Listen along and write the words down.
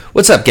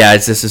What's up,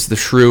 guys? This is the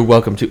Shrew.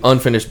 Welcome to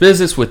Unfinished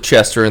Business with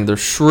Chester and the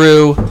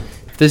Shrew.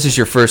 If this is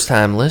your first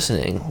time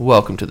listening,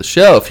 welcome to the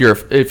show. If you're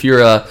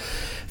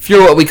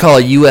what we call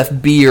a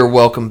UFBer,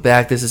 welcome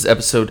back. This is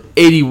episode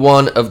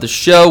 81 of the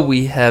show.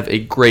 We have a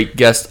great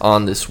guest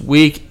on this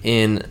week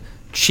in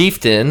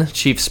Chief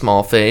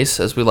Smallface,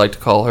 as we like to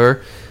call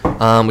her.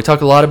 We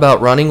talk a lot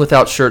about running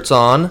without shirts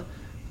on,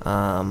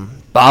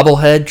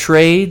 bobblehead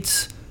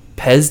trades,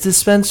 Pez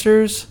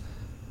dispensers.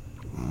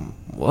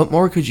 What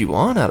more could you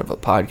want out of a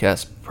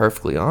podcast,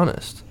 perfectly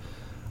honest?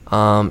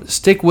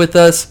 Stick with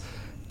us.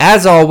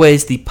 As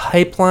always, the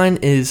pipeline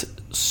is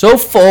so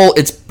full,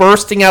 it's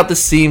bursting out the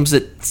seams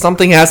that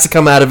something has to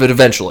come out of it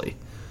eventually.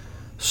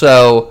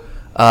 So,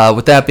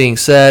 with that being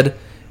said,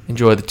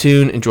 enjoy the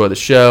tune, enjoy the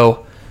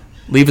show.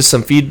 Leave us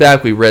some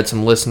feedback. We read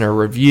some listener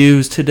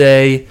reviews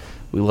today.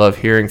 We love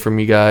hearing from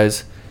you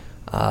guys.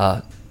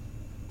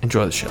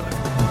 Enjoy the show.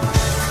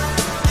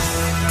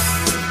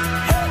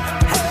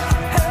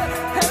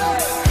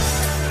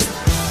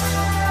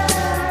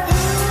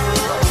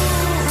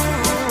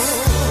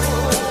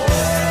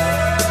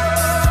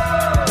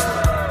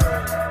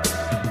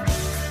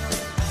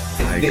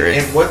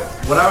 And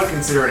what I would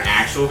consider an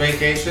actual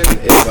vacation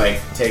is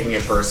like taking a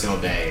personal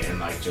day and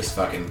like just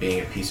fucking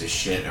being a piece of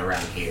shit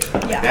around here.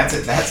 Like, yeah.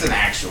 That's an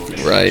actual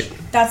vacation. Right.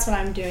 That's what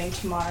I'm doing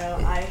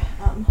tomorrow. I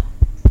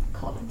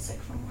called in sick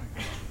from work.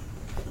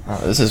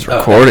 Oh, this is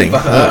recording.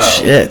 Oh,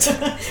 shit.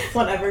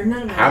 Whatever.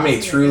 None of my How many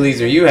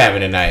Trulies are you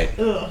having tonight?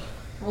 Ugh.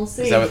 We'll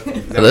see. Is that what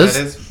it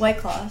is? White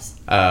Claws.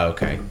 Oh,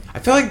 okay. I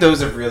feel like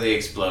those have really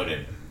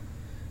exploded.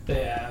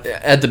 Yeah.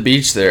 At the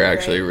beach, they're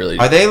actually really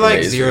Are they like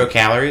amazing. 0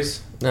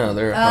 calories? No,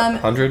 they're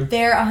 100.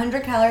 They're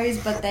 100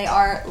 calories, but they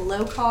are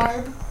low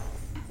carb.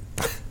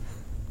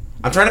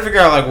 I'm trying to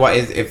figure out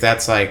like if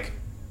that's like,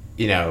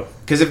 you know,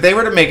 because if they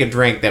were to make a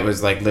drink that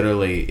was like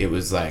literally it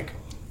was like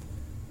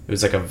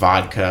a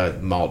vodka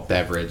malt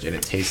beverage and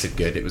it tasted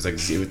good.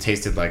 It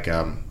tasted like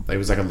it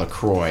was like a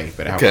LaCroix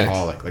but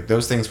alcoholic. Okay. Like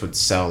those things would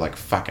sell like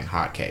fucking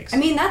hotcakes. I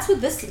mean, that's what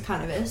this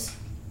kind of is.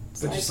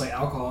 It's just like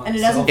alcohol. And it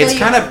doesn't. It's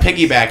kind of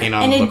piggybacking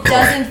on and it LaCroix.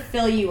 doesn't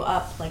fill you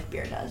up like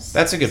beer does.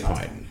 That's a good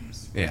point.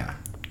 Yeah.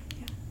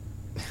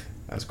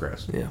 That's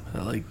gross. Yeah,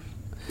 I like.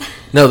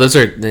 No, those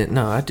are.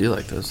 No, I do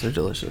like those. They're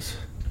delicious.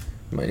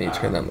 You might need to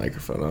turn that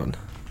microphone on.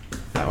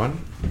 That one?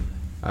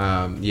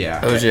 Yeah.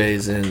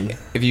 OJ's in.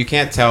 If you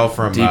can't tell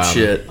from deep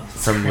shit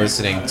from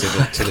listening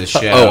to the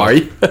show. Oh, are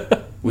you?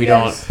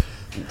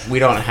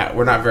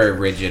 We're not very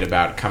rigid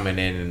about coming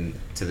in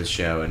to the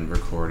show and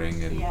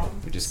recording, and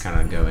we just kind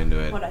of go into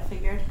it. What I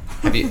figured.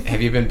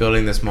 Have you been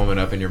building this moment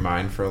up in your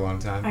mind for a long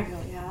time? I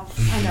really have.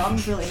 I know. I'm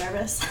really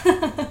nervous.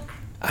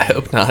 I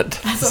hope not.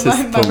 This is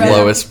the My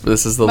lowest.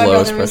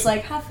 brother was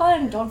like, "Have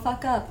fun, don't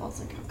fuck up." I was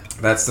like, "Oh God."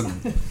 That's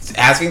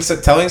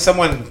telling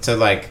someone to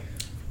like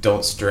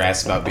don't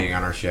stress about being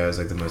on our show is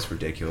like the most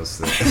ridiculous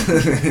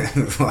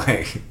thing.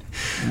 Like,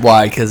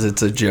 why? Because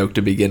it's a joke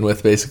to begin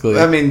with, basically.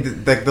 I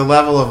mean, the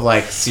level of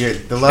like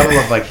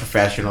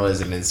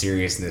professionalism and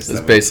seriousness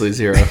is basically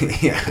zero.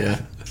 Yeah.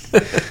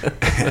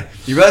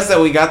 You realize that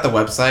we got the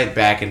website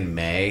back in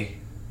May?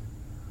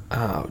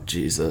 Oh,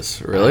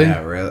 Jesus. Really?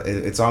 Yeah, really.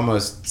 It's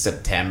almost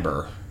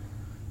September.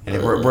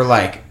 And we're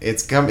like,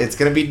 it's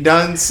gonna be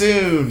done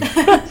soon.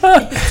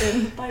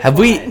 Have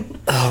we?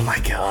 Oh, my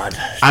God.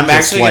 I'm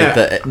just actually like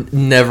the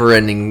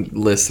never-ending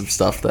list of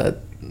stuff that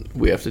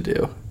we have to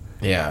do.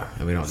 Yeah,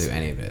 and we don't do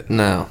any of it.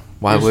 No.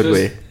 Why would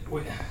we?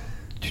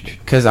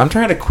 Because I'm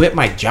trying to quit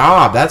my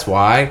job. That's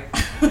why.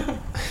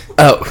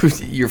 Oh,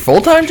 your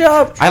full-time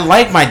job? I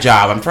like my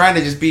job. I'm trying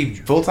to just be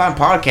full-time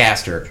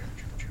podcaster.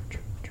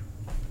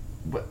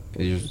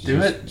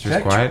 Do it.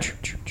 Just quiet.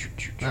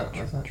 No,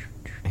 that's not.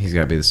 He's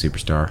got to be the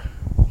superstar.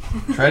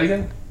 Try it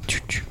again.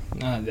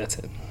 That's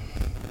it.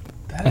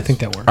 I think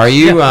that works. Are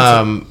you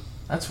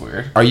That's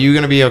weird. Are you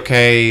gonna be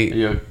okay?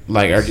 Are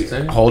you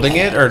holding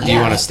it, or do you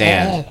want to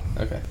stand?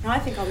 Okay. No, I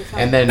think I'll be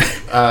fine. And then,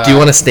 do you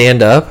want to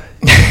stand up?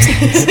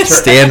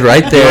 Stand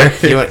right there.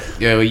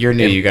 You're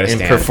new. You got to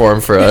stand. And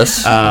perform for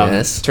us.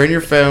 Yes. Turn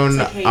your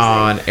phone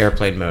on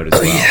airplane mode as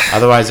well. Yeah.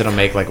 Otherwise, it'll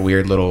make like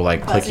weird little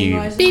like clicky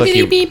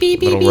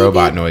little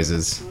robot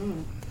noises.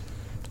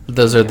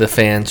 Those are the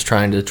fans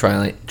trying to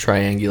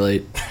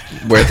triangulate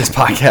where this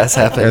podcast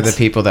happens. They're the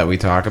people that we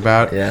talk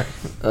about. Yeah.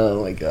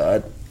 Oh my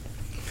God.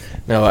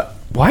 No.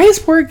 Why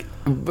is work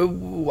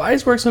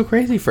so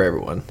crazy for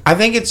everyone? I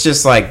think it's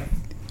just like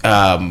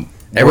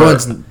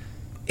everyone's.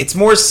 It's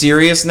more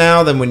serious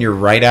now than when you're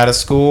right out of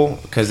school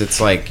because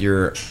it's like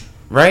you're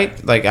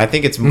right. Like I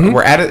think it's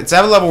it's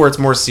at a level where it's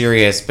more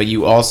serious, but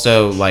you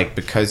also like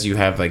because you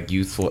have like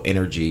youthful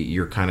energy,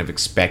 you're kind of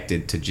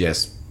expected to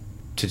just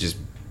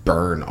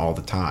burn all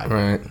the time.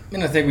 Right.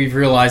 And I think we've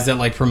realized that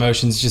like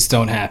promotions just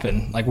don't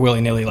happen like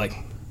willy-nilly. Like,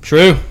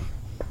 True,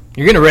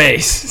 you're gonna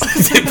raise.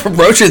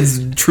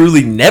 Promotions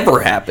truly never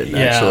happen.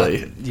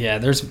 Actually,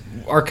 yeah.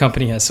 Our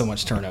company has so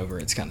much turnover;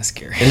 it's kind of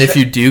scary. And if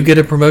you do get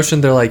a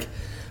promotion, they're like,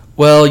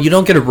 "Well, you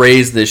don't get a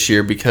raise this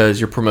year because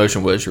your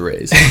promotion was your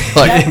raise."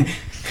 Like,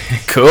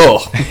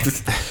 Cool.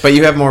 But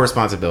you have more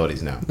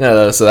responsibilities now.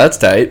 No, so that's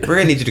tight. We're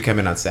gonna need you to come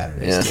in on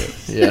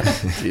Saturdays Yeah, too.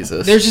 yeah.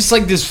 Jesus. There's just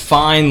like this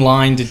fine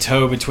line to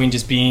toe between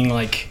just being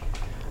like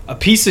a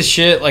piece of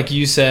shit, like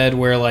you said,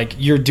 where like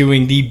you're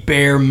doing the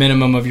bare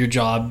minimum of your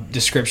job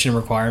description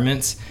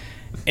requirements,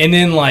 and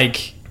then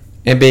like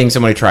And being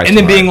somebody tries. and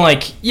then being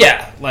like,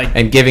 yeah, like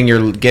and giving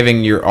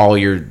your all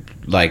your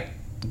like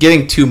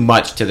giving too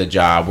much to the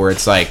job, where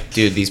it's like,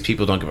 dude, these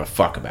people don't give a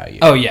fuck about you.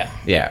 oh yeah.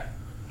 Yeah.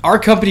 Our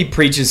company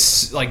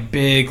preaches like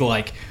big,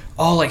 like,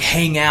 oh, like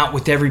hang out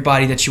with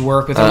everybody that you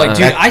work with. I'm like,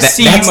 dude, I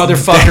see you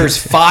motherfuckers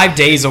 5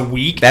 days a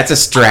week. That's a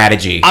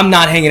strategy. I'm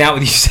not hanging out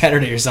with you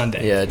Saturday or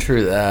Sunday. Yeah,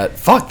 true that.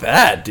 Fuck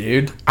that,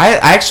 dude. I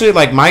actually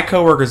like my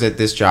coworkers at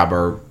this job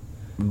are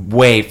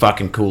way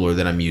fucking cooler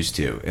than I'm used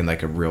to in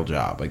like a real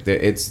job. Like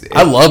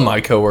I love my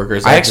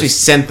coworkers. I actually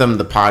sent them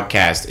the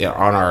podcast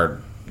on our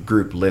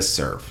group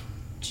listserv.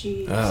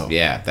 Jeez. Oh.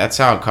 Yeah, that's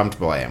how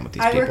comfortable I am with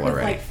these I people work with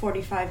already. like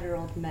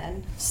 45-year-old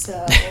men,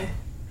 so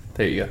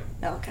There you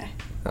go. okay.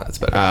 Oh, that's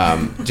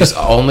better. Just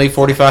only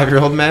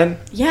 45-year-old men.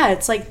 Yeah,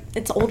 it's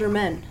older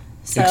men.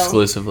 So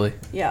Exclusively.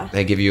 yeah,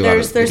 They give you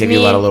There's they give me.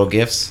 you a lot of little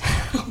gifts.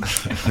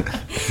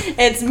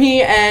 It's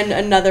me and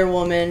another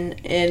woman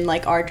in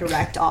like our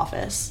direct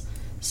office.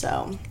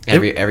 So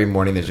Every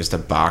morning there's just a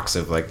box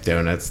of like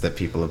donuts that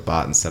people have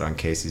bought and set on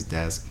Casey's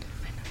desk.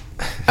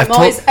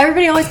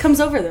 everybody always comes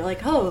over. They're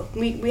like, "Oh,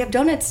 we have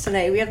donuts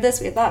today. We have this,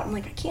 we have that." I'm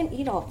like, I can't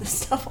eat all of this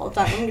stuff all the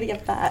time. I'm gonna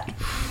get fat.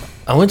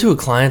 I went to a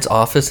client's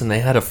office and they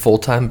had a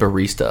full-time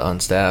barista on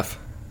staff.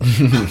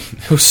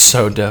 It was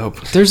so dope.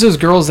 There's those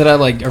girls that I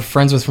like are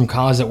friends with from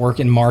college that work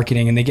in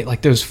marketing, and they get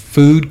like those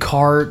food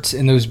carts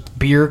and those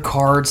beer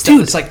carts.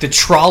 Dude. It's like the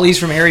trolleys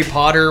from Harry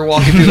Potter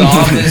walking through the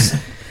office.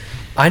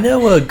 I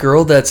know a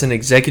girl that's an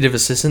executive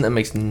assistant that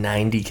makes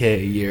 $90K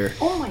a year.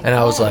 Oh my And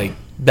I was God. like,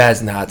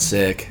 that's not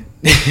sick.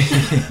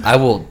 I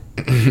will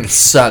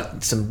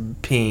suck some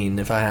peen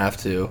if I have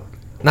to.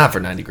 Not for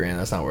 90 grand.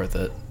 That's not worth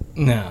it.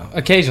 No,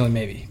 occasionally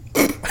maybe.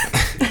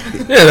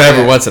 Yeah,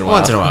 every once in a while.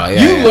 Once in a while,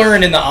 yeah. You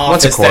learn in the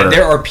Once a office quarter. that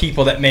there are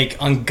people that make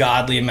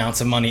ungodly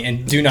amounts of money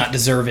and do not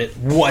deserve it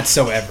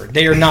whatsoever.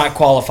 They are not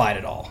qualified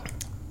at all.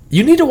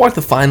 You need to walk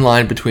the fine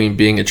line between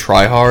being a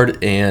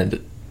tryhard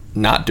and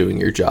not doing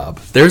your job.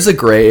 There's a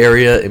gray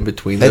area in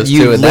between those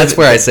two, and that's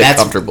where I say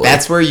comfortably.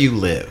 That's where you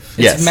live. It's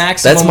Yes,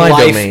 maximum that's my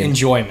life domain.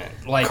 enjoyment.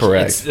 Like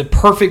Correct. It's the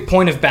perfect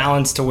point of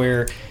balance to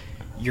where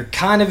you're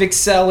kind of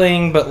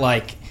excelling, but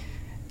like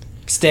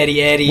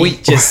steady Eddie,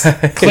 just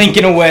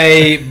clinking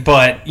away.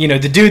 But you know,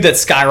 the dude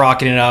that's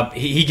skyrocketing up,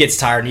 he gets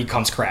tired and he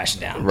comes crashing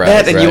down. Right,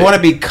 That, and you right. want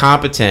to be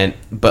competent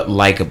but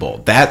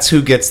likable. That's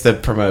who gets the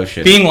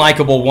promotion. Being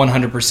likable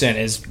 100%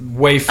 is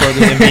way further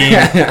than being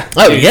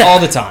Oh, dude, yeah. all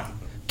the time.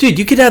 Dude,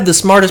 you could have the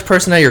smartest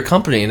person at your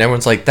company, and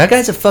everyone's like, that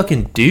guy's a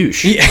fucking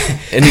douche. Yeah.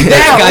 And That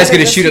Yeah, guy's we're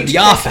gonna the shoot up the future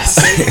office.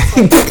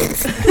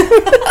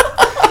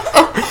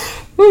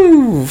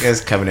 You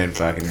guys coming in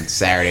fucking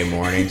Saturday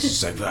morning, it's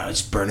just like, oh,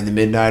 it's burning the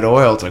midnight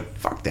oil. It's like,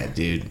 fuck that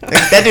dude.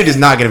 That dude does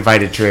not get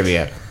invited to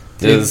trivia.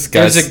 This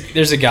guy's-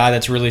 There's a guy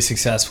that's really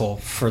successful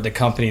for the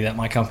company that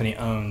my company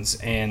owns,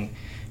 and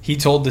he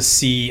told the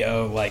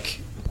CEO, like,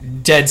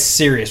 dead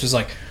serious, was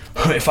like,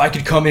 if I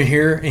could come in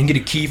here and get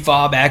a key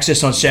fob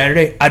access on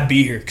Saturday, I'd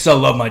be here because I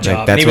love my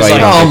job. that's and he was why like,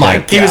 you don't oh my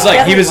think he was God.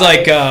 like, he was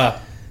like,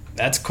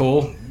 that's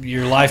cool.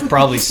 Your life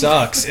probably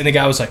sucks. And the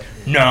guy was like,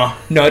 no,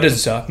 it doesn't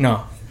suck.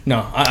 No,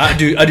 I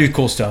do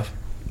cool stuff.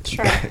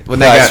 Sure. When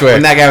No, I that, swear.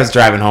 when that guy was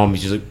driving home,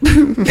 he's just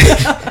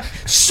like,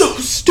 So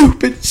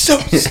stupid, so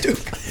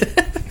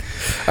stupid.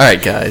 All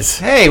right, guys.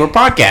 hey, we're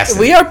podcasting.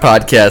 We are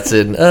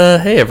podcasting.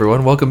 Hey,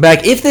 everyone. Welcome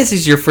back. If this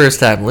is your first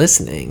time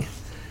listening,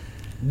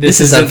 this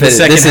is isn't the unfinished.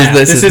 second half.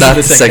 This is isn't not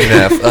the second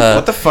half.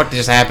 What the fuck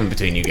just happened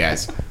between you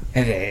guys?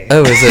 It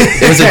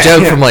was a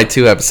joke from like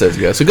 2 episodes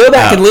ago. So go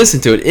back and listen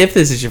to it if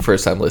this is your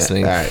first time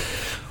listening. All right.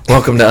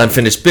 Welcome to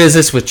Unfinished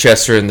Business with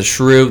Chester and the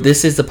Shrew.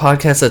 This is the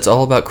podcast that's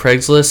all about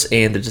Craigslist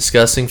and the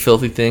disgusting,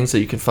 filthy things that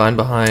you can find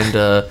behind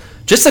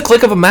just a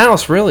click of a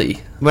mouse,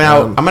 really.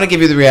 Well, I'm going to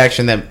give you the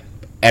reaction that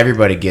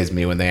everybody gives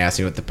me when they ask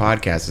me what the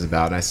podcast is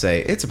about. And I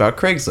say, it's about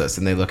Craigslist.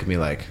 And they look at me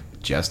like,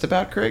 just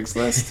about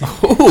Craigslist?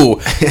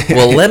 Ooh,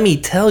 well, let me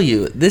tell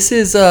you, this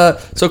is so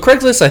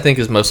Craigslist. I think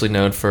is mostly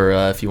known for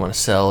if you want to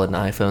sell an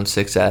iPhone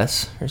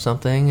 6s or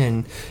something,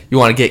 and you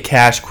want to get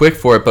cash quick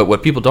for it. But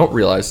what people don't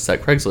realize is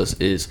that Craigslist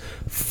is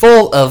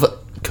full of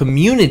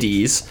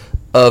communities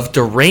of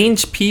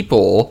deranged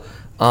people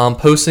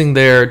posting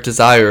their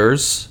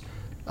desires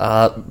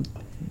out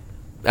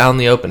in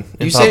the open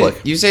in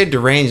public. You say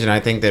deranged, and I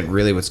think that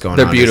really what's going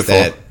They're on beautiful.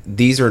 is that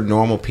these are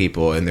normal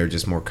people, and they're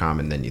just more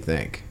common than you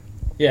think.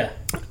 Yeah.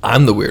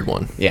 I'm the weird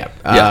one. Yeah.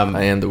 Yeah,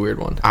 I am the weird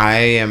one. I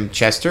am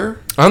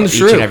Chester. I'm the Each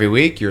Shrew. and every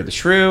week, you're the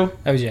Shrew.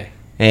 OJ.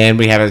 And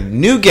we have a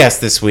new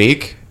guest this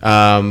week. Do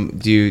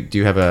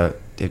you have a?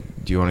 Do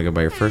you want to go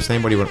by your first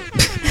name? What do you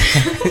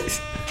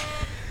want?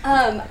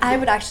 I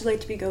would actually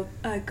like to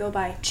go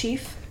by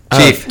Chief.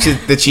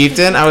 Chief. The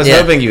chieftain. I was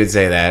Yeah. hoping you would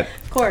say that.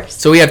 Of course.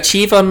 So we have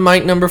Chief on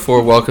mic number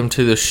 4. Welcome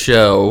to the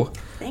show.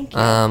 Thank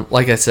you.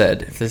 Like I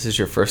said, if this is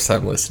your first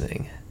time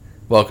listening,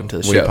 welcome to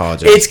the We show.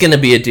 apologize. It's going to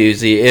be a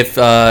doozy. If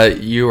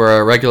you are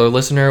a regular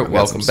listener,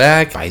 welcome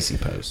back. Spicy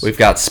posts. We've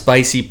got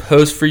spicy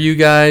posts for you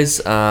guys.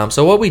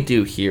 So what we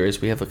do here is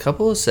we have a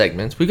couple of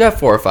segments. We've got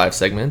 4 or 5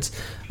 segments.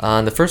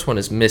 The first one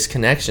is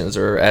misconnections,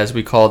 or as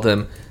we call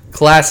them,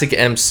 classic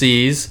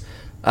MCs.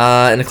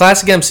 And a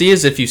classic MC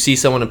is if you see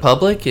someone in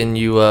public and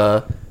you,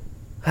 I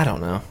don't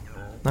know.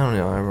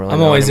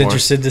 I'm always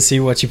interested to see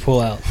what you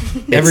pull out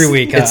every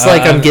week. It's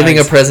like I'm giving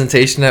a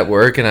presentation at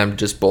work and I'm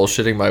just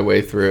bullshitting my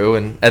way through,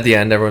 and at the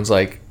end everyone's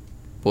like,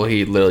 well,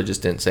 he literally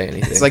just didn't say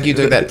anything. It's like you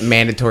took that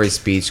mandatory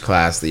speech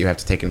class that you have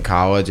to take in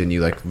college, and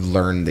you like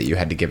learned that you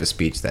had to give a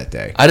speech that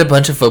day. I had a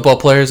bunch of football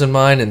players in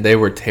mine, and they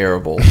were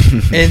terrible.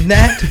 And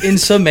that, in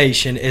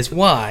summation, is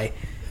why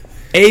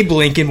Abe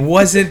Lincoln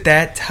wasn't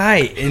that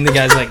tight. And the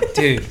guy's like,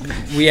 dude,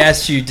 we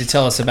asked you to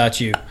tell us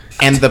about you.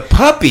 And the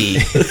puppy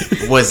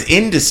was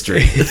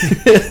industry.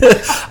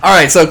 All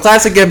right, so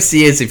classic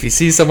MC is if you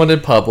see someone in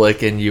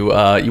public and you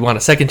want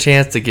a second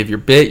chance to give your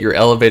bit, your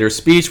elevator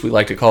speech. We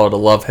like to call it a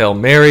love Hail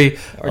Mary.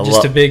 Or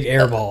just a big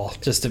air ball.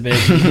 Just a big,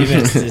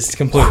 it's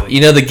completely.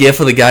 You know the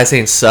gif of the guy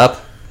saying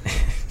sup?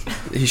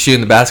 He's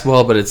shooting the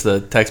basketball, but it's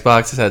the text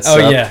box that says sup.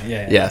 Oh, yeah.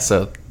 Yeah,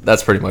 so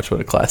that's pretty much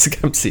what a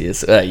classic MC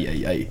is.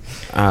 This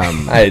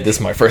is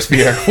my first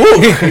beer. Who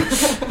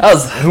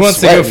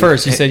wants to go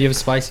first? You said you have a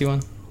spicy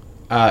one?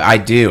 I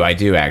do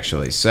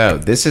actually. So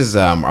this is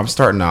I'm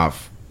starting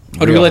off.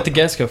 Oh, do we let the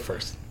guests go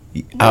first?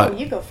 No,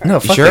 you go first. No,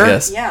 fuck sure? the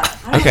guest. Yeah,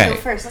 I don't Okay. go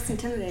first. That's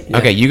intimidating.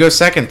 Okay, you go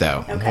second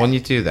though. I'm Okay. holding you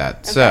to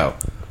that. So,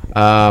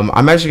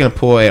 I'm actually gonna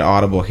pull an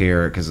audible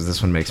here because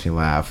this one makes me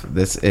laugh.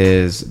 This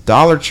is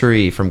Dollar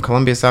Tree from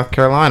Columbia, South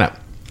Carolina.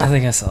 I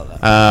think I saw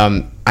that.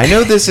 I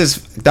know this is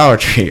Dollar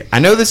Tree. I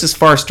know this is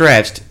far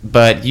stretched,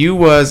 but you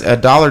was a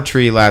Dollar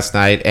Tree last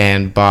night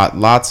and bought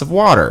lots of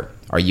water.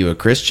 Are you a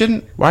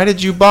Christian? Why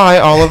did you buy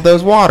all of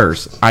those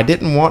waters? I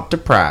didn't want to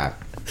pry.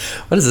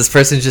 What is this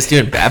person just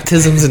doing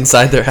baptisms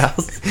inside their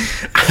house?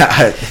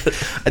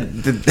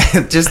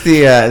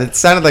 It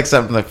sounded like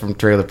something like from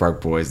Trailer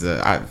Park Boys.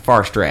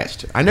 Far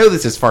stretched. I know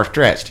this is far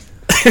stretched.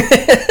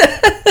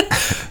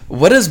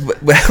 What does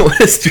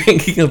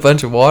drinking a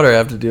bunch of water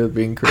have to do with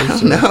being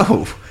Christian?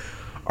 No.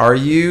 Are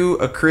you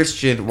a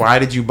Christian? Why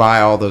did you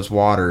buy all those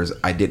waters?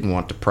 I didn't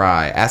want to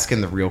pry. Asking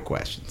the real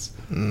questions.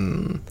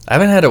 I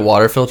haven't had a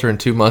water filter in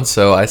 2 months,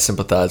 so I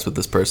sympathize with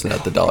this person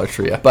at the Dollar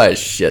Tree. I buy a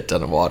shit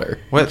ton of water.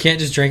 You can't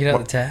just drink it out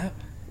of the tap?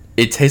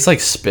 It tastes like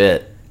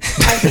spit.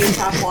 I hate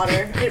tap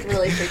water. It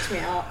really freaks me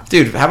out.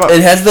 Dude, how about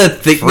It has the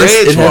thickness.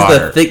 Fridge It has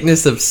water. the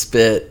thickness of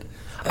spit.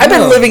 I've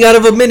been living out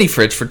of a mini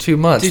fridge for 2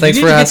 months. Dude, Thanks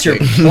you for need to asking.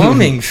 get your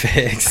plumbing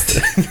fixed.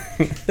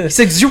 It's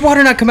like, does your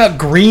water not come out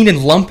green and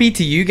lumpy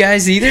to you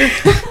guys either?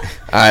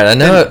 All right, I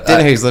know. Didn't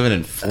know he was living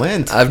in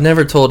Flint. I've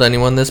never told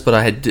anyone this, but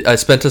I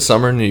spent a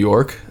summer in New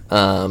York.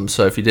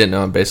 So if you didn't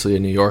know, I'm basically a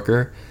New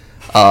Yorker.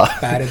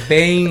 Bada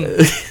bing.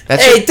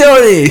 Hey,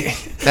 Tony!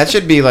 That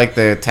should be like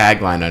the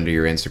tagline under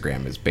your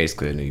Instagram is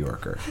basically a New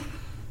Yorker.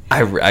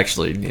 I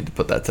actually need to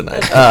put that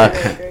tonight. Really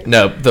great.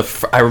 No,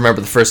 I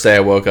remember the first day I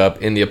woke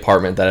up in the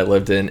apartment that I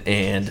lived in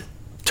and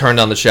turned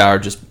on the shower,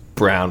 just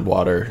brown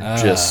water,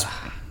 just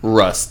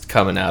rust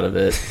coming out of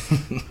it.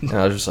 And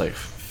I was just like,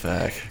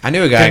 fuck. I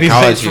knew a guy in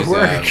college who's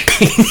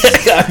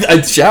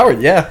I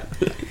showered, yeah.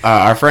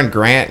 our friend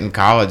Grant in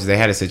college. They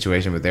had a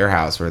situation with their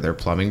house where their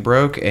plumbing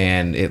broke,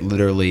 and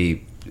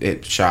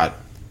it shot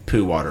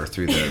poo water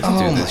through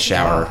the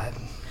shower. God.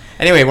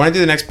 Anyway, want to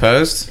do the next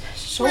post?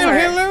 Sure.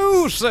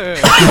 Hello, sir.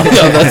 No,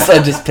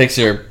 I just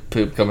picture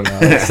poop coming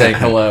out and saying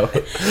hello.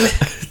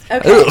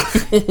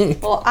 Okay.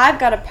 Well, I've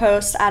got a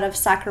post out of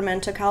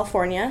Sacramento,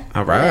 California.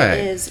 All right.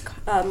 It is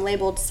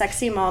labeled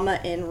Sexy Mama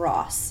in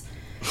Ross.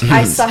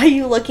 I saw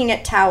you looking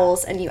at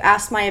towels and you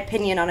asked my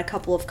opinion on a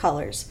couple of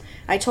colors.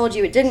 I told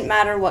you it didn't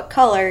matter what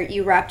color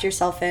you wrapped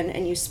yourself in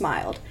and you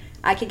smiled.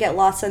 I could get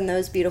lost in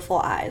those beautiful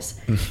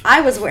eyes. I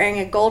was wearing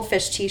a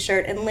goldfish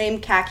t-shirt and lame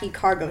khaki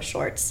cargo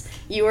shorts.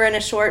 You were in a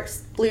short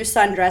blue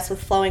sundress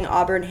with flowing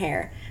auburn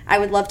hair. I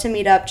would love to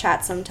meet up,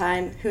 chat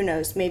sometime. Who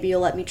knows, maybe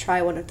you'll let me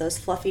try one of those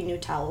fluffy new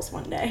towels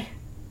one day.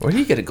 Where do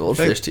you get a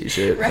goldfish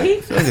t-shirt? Right?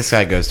 I feel like this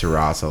guy goes to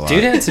Ross a lot.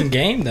 Dude had some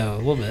game, though, a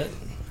little bit.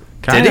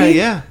 Kinda, Did he?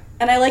 Yeah.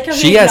 And I like how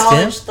She he asked him?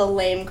 acknowledged the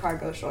lame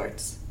cargo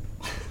shorts.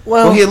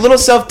 Well, he a little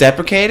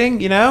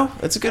self-deprecating, you know?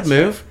 That's a good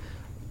move.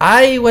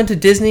 I went to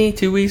Disney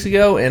 2 weeks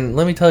ago, and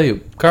let me tell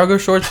you, cargo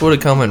shorts would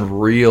have come in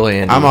real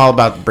handy. I'm all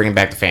about bringing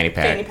back the fanny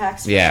pack. Fanny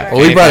packs, for Yeah. sure.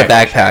 Well, we brought a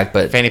Fanny backpack,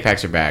 but Fanny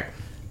packs are back.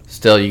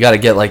 still, you got to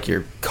get like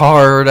your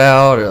card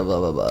out or blah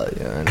blah blah.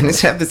 Yeah, I I know.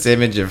 just have this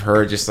image of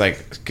her just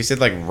like, you said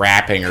like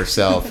wrapping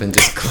herself and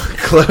just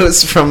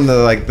clothes from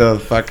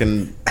the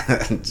fucking,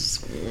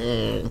 just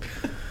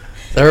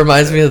That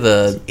reminds me of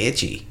the.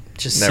 itchy.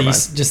 Never mind.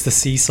 Just the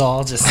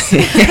seesaw. Just.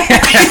 Here's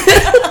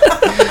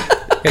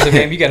a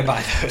game. You gotta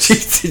buy those.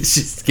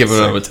 She's giving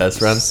them a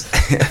test run.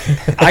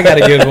 I got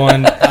a good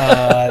one.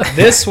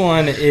 This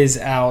one is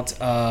out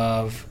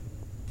of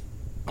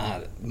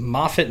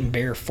Moffett and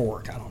Bear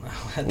Fork. I don't know.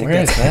 I think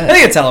Where is that? I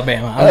think it's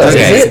Alabama. Oh, is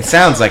Okay, it? it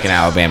sounds like an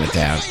Alabama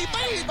town.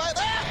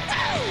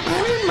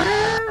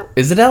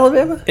 Is it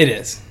Alabama? It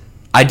is.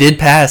 I did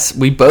pass.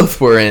 We both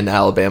were in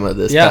Alabama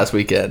this past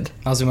weekend.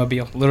 I was in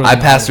Mobile. Literally, I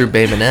passed through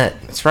Bay Minette.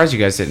 I'm surprised you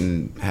guys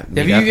didn't.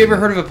 Have you ever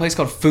heard of a place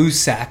called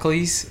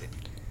Foosackly's?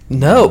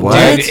 No,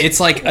 What? Dude, it's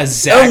like a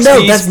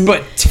Zaxby's,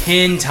 but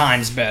 10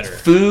 times better.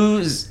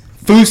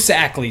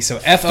 Foosackly, so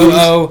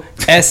FOOSACK.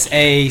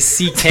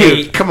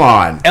 Dude, come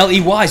on.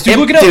 LEYs. Dude,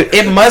 look it up. Dude,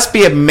 it must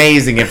be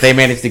amazing if they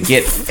managed to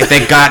if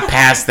they got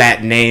past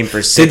that name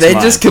for 6 Did they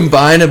months. just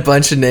combine a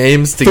bunch of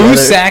names together?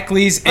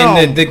 Foosackly's,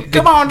 and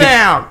come on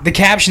down. The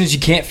caption is you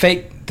can't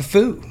fake the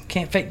food.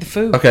 Can't fake the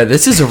food. Okay,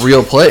 this is a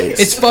real place.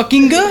 It's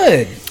fucking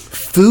good.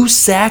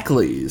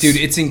 Foosackly's. Dude,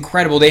 it's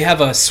incredible. They have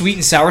a sweet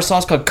and sour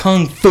sauce called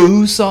Kung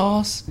Fu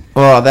sauce.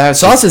 Well, that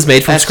sauce is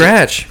made from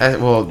scratch.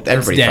 Well,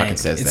 everybody Dang, fucking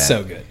says that. It's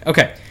so good.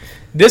 Okay.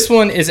 This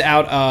one is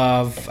out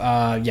of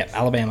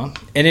Alabama,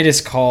 and it is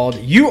called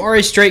 "You Are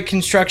a Straight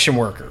Construction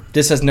Worker."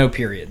 This has no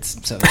periods,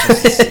 so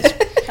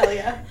Hell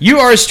yeah. You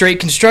are a straight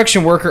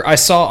construction worker I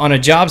saw on a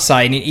job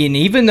site, and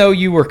even though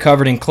you were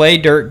covered in clay,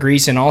 dirt,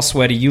 grease, and all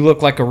sweaty, you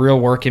look like a real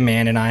working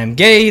man, and I am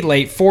gay,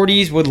 late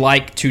 40s, would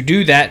like to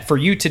do that for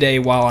you today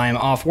while I am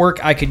off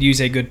work. I could use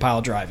a good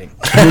pile driving.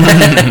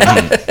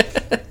 How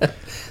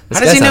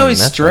does he know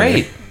he's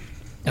straight?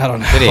 I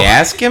don't know. Did he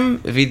ask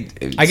him if he?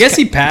 I guess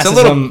he passes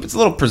him. It's a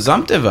little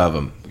presumptive of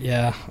him.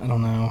 Yeah, I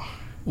don't know.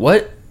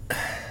 What?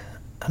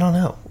 I don't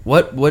know.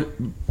 What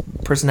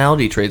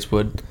personality traits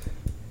would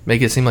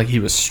make it seem like he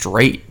was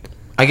straight?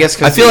 I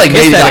guess I feel like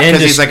maybe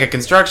because he's like a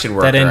construction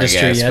worker. That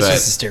industry, I guess, that's but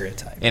just a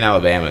stereotype. in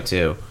Alabama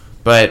too.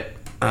 But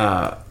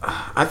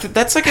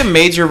that's like a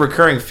major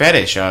recurring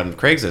fetish on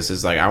Craigslist.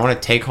 Is like I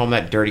want to take home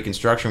that dirty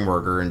construction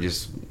worker and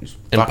just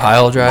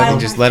pile drive him?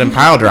 and just let him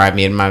pile drive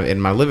me in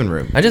my living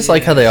room. I just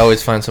like how they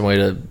always find some way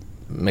to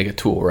make a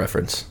tool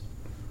reference.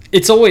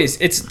 It's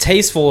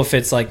tasteful if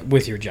it's like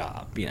with your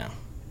job, you know.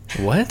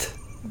 What?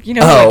 You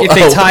know, like if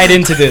they tie it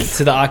into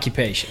the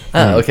occupation.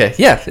 Oh, okay.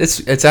 Yeah,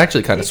 it's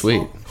actually kind of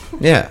sweet.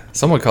 Yeah,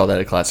 Someone called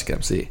that a classic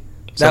MC.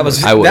 That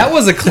was I would.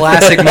 a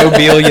classic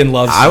Mobilian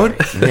love story. I would.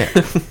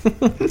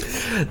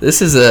 Yeah.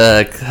 This is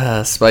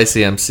a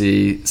spicy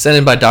MC sent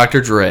in by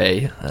Dr.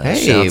 Dre. Hey,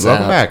 Shouts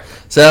welcome out. back.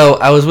 So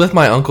I was with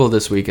my uncle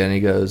this weekend. He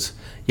goes,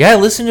 "Yeah, I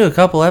listened to a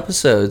couple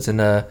episodes, and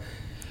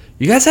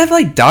you guys have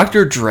like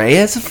Dr. Dre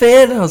as a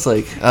fan." I was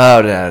like,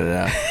 "Oh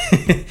no.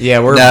 Yeah,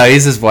 No,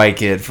 he's this white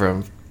kid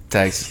from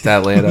Texas,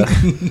 Atlanta."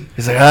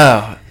 He's like,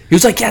 "Oh." He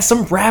was like, "Yeah,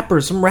 some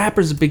rapper's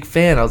a big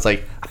fan." I was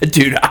like,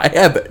 "Dude, I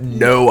have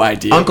no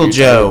idea." Uncle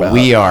Joe,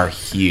 we are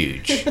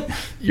huge.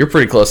 You're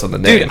pretty close on the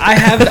name. Dude,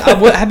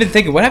 I've been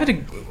thinking,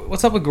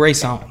 what's up with Gray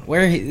Song?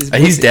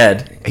 He's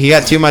dead. He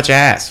got too much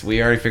ass.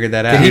 We already figured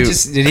that out.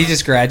 Did he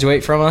just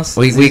graduate from us?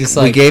 We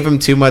gave him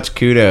too much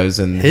kudos,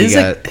 and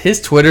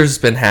his Twitter's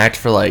been hacked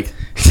for like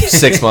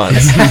 6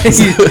 months.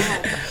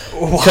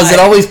 Because it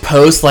always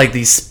posts like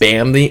these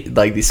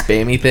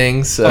spammy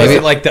things. So. Is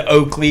it like the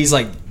Oakley's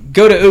like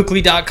go to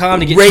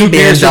Oakley.com to get Ray-Ban 2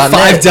 beers for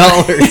 $5.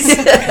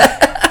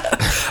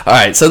 All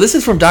right, so this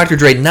is from Dr.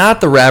 Dre, not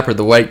the rapper,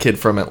 the white kid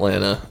from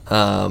Atlanta.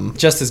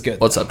 Just as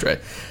good. What's up, Dre?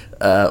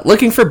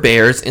 Looking for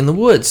bears in the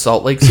woods,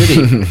 Salt Lake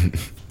City.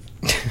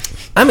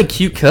 I'm a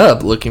cute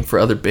cub looking for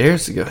other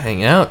bears to go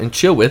hang out and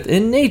chill with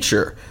in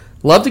nature.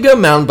 Love to go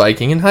mountain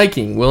biking and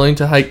hiking. Willing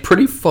to hike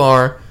pretty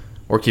far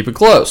or keep it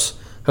close.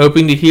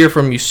 Hoping to hear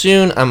from you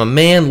soon. I'm a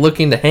man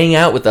looking to hang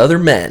out with other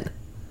men.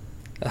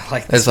 I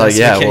like the it's like,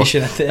 yeah, well,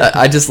 specification.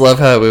 I just love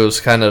how it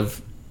was kind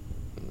of,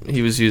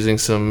 he was using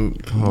some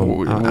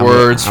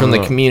words from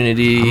the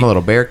community. I'm a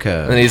little bear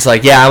cub. And he's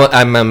like, yeah,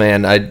 I'm a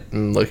man.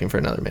 I'm looking for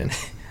another man.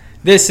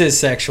 This is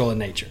sexual in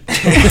nature.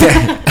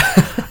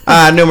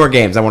 No more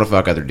games. I want to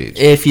fuck other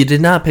dudes. If you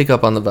did not pick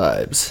up on the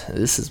vibes,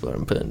 this is what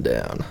I'm putting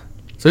down.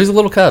 So he's a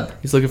little cub.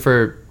 He's looking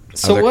for...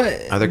 So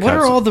what cubs.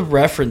 are all the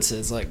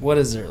references? Like, what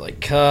is there?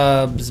 Like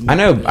Cubs? I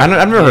know. I've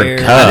never heard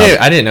Bears? cub.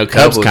 I didn't know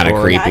Cub's cub was kind of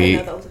born. Yeah, I creepy.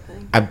 didn't know that was a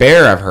thing. A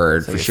bear I've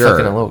heard for like sure.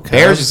 fucking a little cub.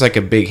 Bear's just like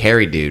a big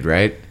hairy dude,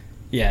 right?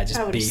 Yeah, just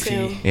I would beefy.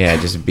 assume. Yeah,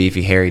 just a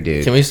beefy hairy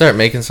dude. Can we start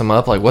making some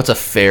up? Like, what's a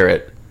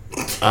ferret?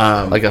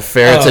 Like a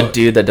ferret's a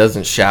dude that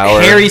doesn't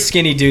shower. Hairy,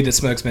 skinny dude that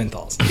smokes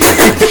menthols.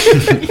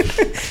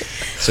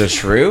 So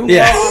shrew?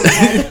 Yeah.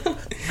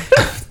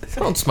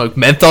 Don't smoke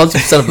menthols, you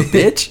son of a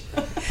bitch.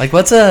 Like,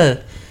 what's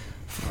a...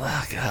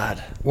 Oh,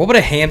 God. What would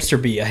a hamster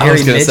be? A I hairy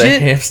was going to say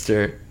midget?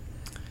 hamster.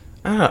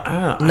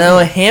 I don't No,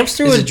 a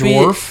hamster Is would a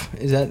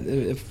dwarf? Is that?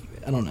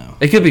 I don't know.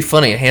 be... It could be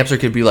funny. A hamster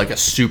could be like a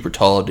super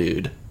tall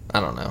dude. I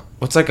don't know.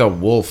 What's like a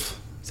wolf?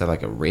 Is that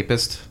like a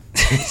rapist?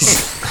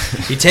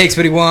 He takes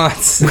what he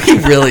wants. We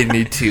really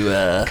need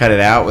to... Cut it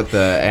out with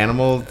the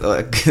animal?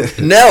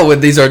 No,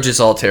 these are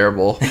just all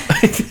terrible.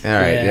 All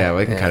right, yeah,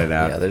 we can cut it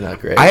out. Yeah, they're not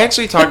great. I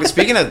actually talked.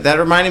 Speaking of that,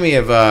 reminded me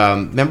of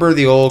remember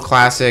the old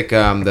classic,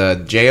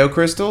 the Jo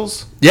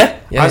crystals. Yeah.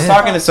 I was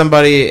talking to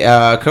somebody,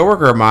 a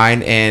coworker of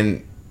mine,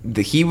 and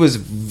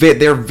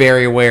they're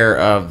very aware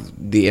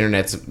of the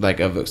internet's like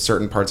of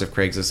certain parts of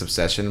Craigslist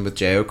obsession with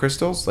Jo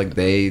crystals. Like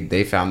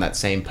they found that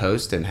same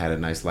post and had a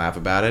nice laugh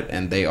about it,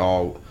 and they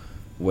all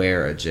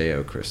wear a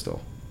Jo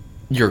crystal.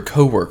 Your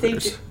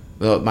coworkers.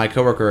 Well, my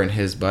coworker and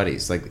his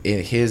buddies, like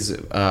in his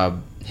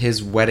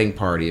his wedding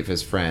party of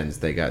his friends,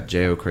 they got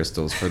JO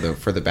crystals for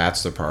the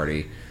bachelor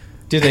party.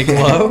 Do they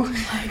glow?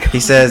 He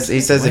says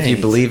if you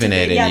believe in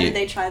it, Did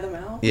they try them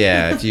out?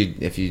 yeah,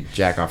 if you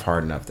jack off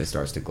hard enough, they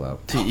starts to glow.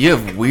 Dude, you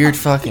have weird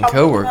fucking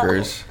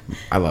coworkers.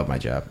 I love my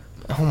job.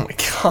 Oh my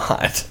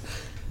god.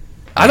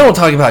 I don't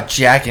talk about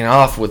jacking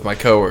off with my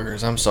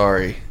coworkers. I'm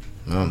sorry.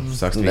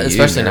 Sucks to be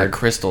Especially you, not nerd.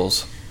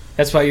 crystals.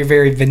 That's why you're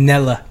very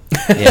vanilla.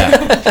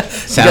 Yeah,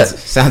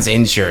 sounds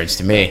insurance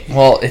to me.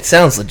 Well, it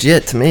sounds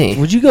legit to me.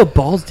 Would you go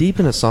balls deep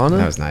in a sauna?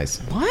 That was nice.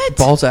 What?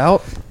 Balls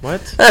out?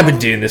 What? I've been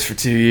doing this for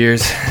 2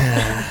 years.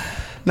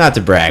 Not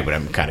to brag, but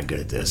I'm kind of good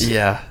at this.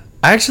 Yeah.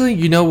 Actually,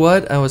 you know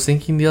what? I was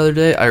thinking the other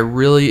day, I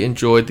really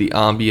enjoyed the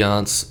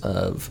ambiance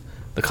of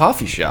the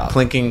coffee shop.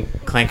 Clanking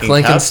Clanking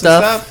cups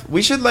stuff. and stuff.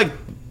 We should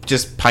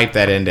just pipe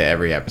that into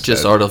every episode.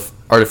 Just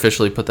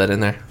artificially put that in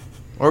there.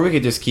 Or we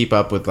could just keep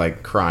up with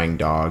like crying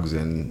dogs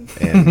and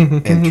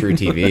True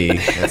TV.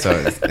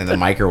 And the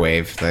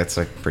microwave. That's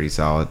like pretty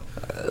solid.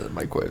 The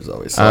microwave's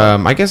always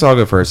I guess I'll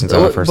go first since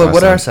I'm the first. But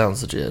what last are time.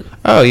 sounds legit?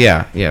 Oh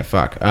yeah,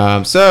 fuck.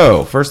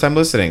 So first time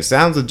listening,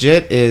 sounds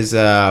legit is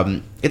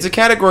it's a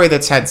category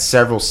that's had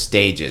several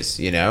stages.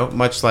 You know,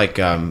 much like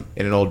in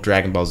an old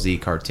Dragon Ball Z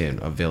cartoon,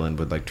 a villain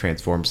would like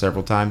transform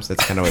several times.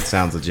 That's kind of what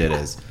sounds legit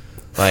is.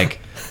 Like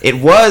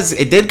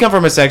it did come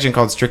from a section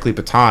called Strictly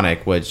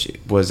Platonic, which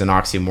was an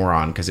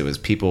oxymoron because it was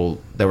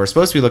people that were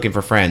supposed to be looking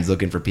for friends,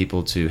 looking for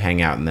people to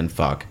hang out and then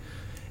fuck.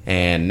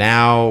 And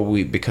now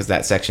because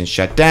that section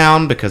shut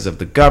down because of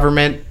the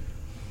government,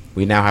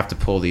 we now have to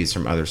pull these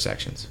from other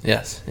sections.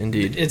 Yes,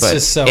 indeed. It's But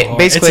just so it- hard.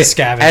 basically, It's a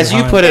scavenger as you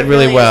hunt. put it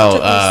really took well, me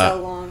so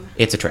long.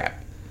 it's a trap.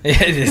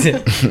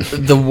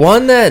 The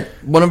one that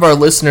one of our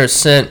listeners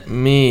sent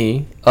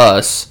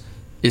us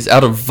is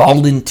out of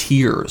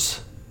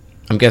volunteers.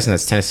 I'm guessing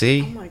that's Oh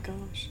Tennessee. my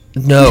gosh.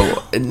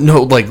 No,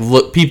 like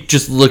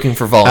just looking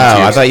for volunteers.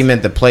 Oh, I thought you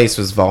meant the place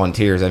was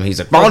volunteers. I mean, he's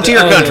like volunteer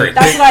country.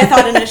 That's what I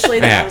thought initially.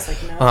 Then Yeah. I was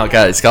like, no. Oh,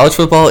 guys, college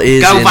football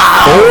is Go in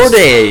Vols! 4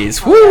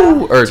 days. Woo!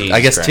 yeah. Or Jesus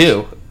I guess Christ.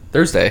 2.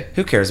 Thursday.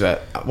 Who cares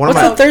about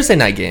What's the Thursday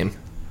night game?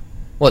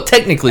 Well, it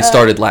technically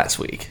started last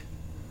week.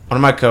 One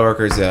of my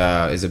coworkers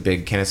is a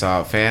big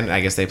Kennesaw fan.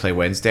 I guess they play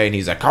Wednesday, and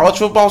he's like, college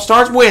football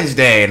starts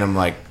Wednesday, and I'm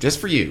like, just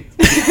for you.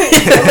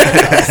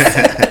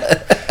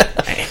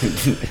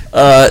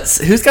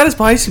 Who's got a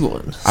spicy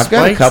one? I've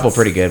got a Spice- couple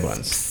pretty good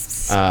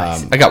ones.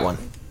 I got one.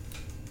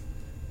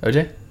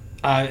 OJ?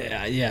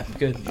 Yeah,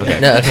 good. Okay.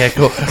 No, okay,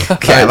 cool.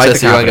 Okay, I like the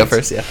Jesse, you want to go confidence.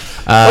 first? Yeah.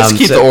 Let's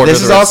keep So the order.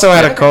 This is the also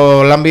rest. out of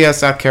Columbia,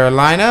 South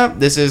Carolina.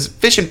 This is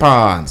fishing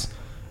ponds.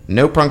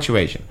 No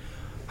punctuation.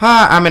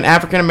 Hi, I'm an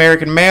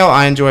African-American male.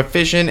 I enjoy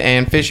fishing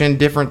and fishing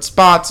different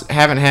spots.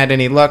 Haven't had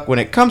any luck when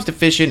it comes to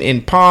fishing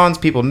in ponds.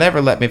 People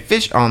never let me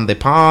fish on the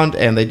pond,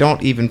 and they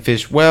don't even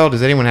fish well.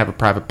 Does anyone have a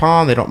private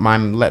pond? They don't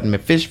mind letting me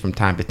fish from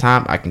time to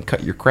time. I can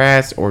cut your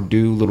grass or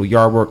do little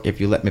yard work if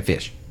you let me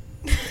fish.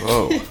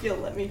 Whoa. If you'll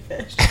let me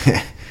fish.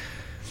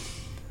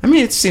 I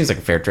mean, it seems like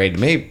a fair trade to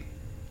me.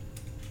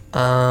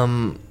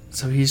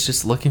 So he's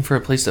just looking for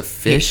a place to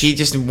fish? He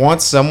just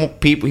wants some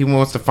people. He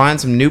wants to find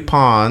some new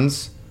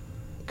ponds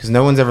because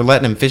no one's ever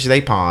letting him fish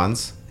their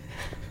ponds.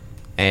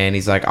 And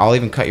he's like, "I'll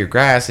even cut your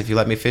grass if you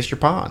let me fish your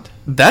pond."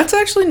 That's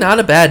actually not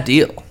a bad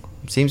deal.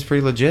 Seems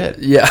pretty legit.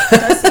 Yeah.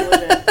 That's legit.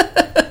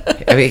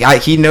 I mean,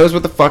 he knows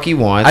what the fuck he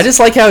wants. I just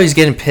like how he's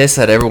getting pissed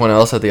that everyone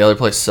else at the other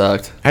place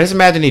sucked. I just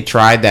imagine he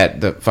tried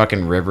the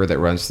fucking river that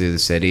runs through the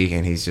city,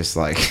 and he's just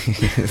like,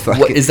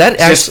 What- is that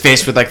just actually-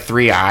 fish with like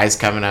 3 eyes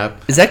coming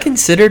up? Is that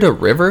considered a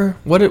river?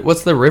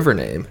 What's the river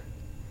name?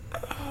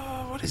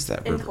 What is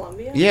that In river?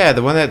 Columbia? Yeah,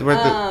 the one that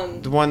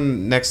the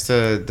one next to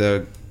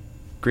the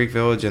Greek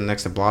Village and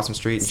next to Blossom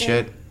Street and Same.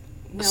 shit.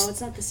 No,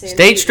 it's not the same.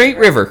 State Street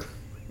River.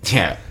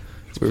 Yeah.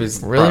 Really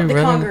The running?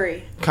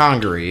 Congaree.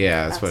 Congaree,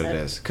 yeah, that's what That's it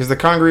it. is. Because the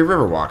Congaree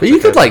River Walk. But is you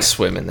like could a- like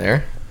swim in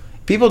there.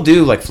 people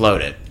do like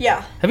float it.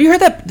 Yeah. Have you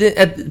heard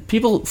that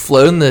people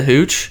floating the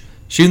hooch,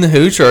 shooting the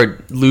hooch,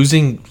 are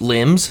losing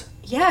limbs?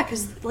 Yeah,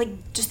 because like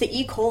just the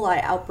E.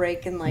 coli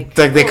outbreak and like. It's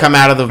like they come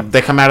out of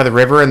the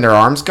river and their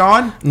arms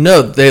gone.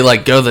 No, they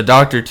like go to the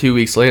doctor 2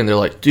 weeks later and they're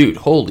like, dude,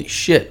 holy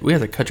shit, we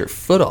have to cut your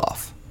foot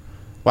off.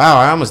 Wow,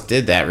 I almost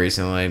did that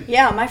recently.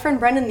 Yeah, my friend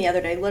Brendan the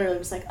other day literally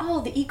was like,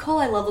 "Oh, the E.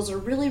 coli levels are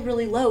really,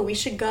 really low. We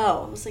should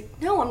go." I was like,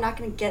 "No, I'm not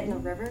going to get in the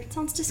river. It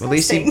sounds At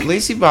least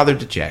disgusting." he bothered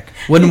to check.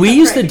 When we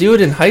used to Right. do it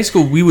in high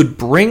school, we would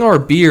bring our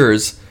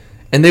beers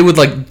and they would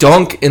like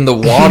dunk in the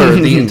water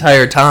the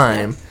entire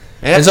time.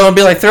 Yep. And someone would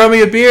be like, throw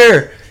me a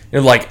beer. It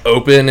would like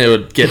open, it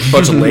would get a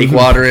bunch of lake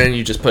water in,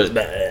 you just put it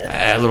back.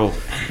 A little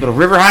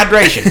river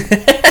hydration.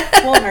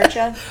 Won't hurt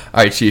ya.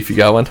 All right, Chief, you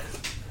got one?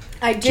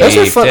 I do. Those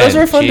were fun- those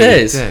were fun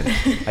days.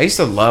 I used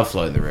to love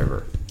floating the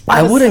river.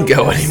 I was wouldn't so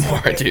go gross.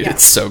 anymore, dude. Yeah.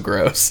 It's so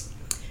gross.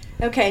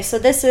 Okay, so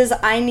this is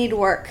I Need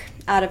Work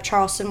out of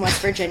Charleston,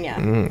 West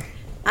Virginia.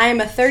 I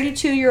am a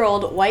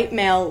 32-year-old white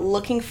male good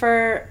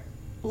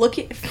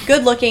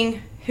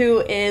looking, who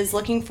is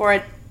looking for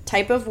a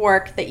type of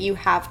work that you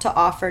have to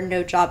offer.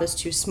 No job is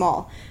too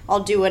small.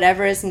 I'll do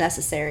whatever is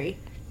necessary. ...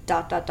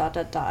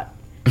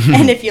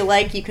 And if you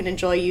like, you can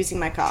enjoy using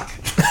my cock.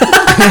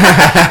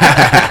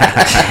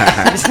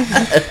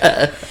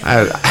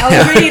 I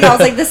was reading, I was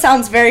like, this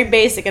sounds very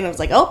basic. And I was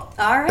like, oh,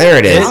 all right. There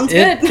it is. Sounds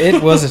good.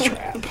 It was a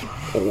trap.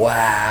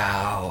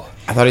 Wow.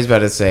 I thought he was about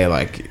to say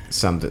like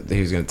something.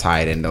 He was going to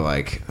tie it into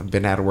like I've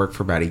been out of work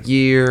for about a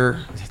year.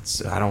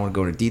 I don't want to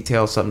go into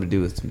detail. Something to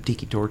do with some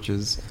tiki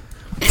torches.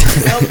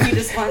 Nope, he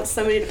just wants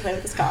somebody to play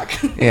with his cock.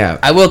 Yeah.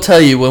 I will tell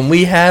you, when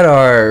we had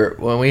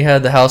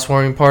the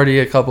housewarming party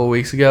a couple of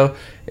weeks ago,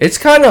 it's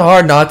kind of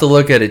hard not to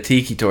look at a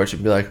tiki torch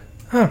and be like,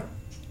 huh.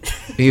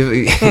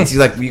 He's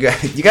like, you got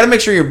to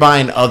make sure you're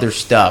buying other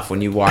stuff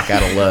when you walk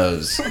out of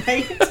Lowe's.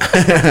 Right?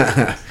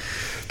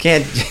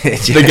 Can't.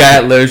 The guy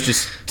at Lowe's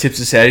just tips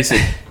his head. He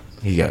said,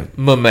 He goes,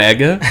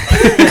 Mamaga.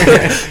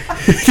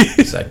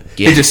 he's like,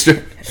 He just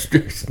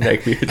strokes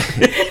neck beard.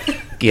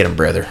 get him,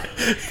 brother.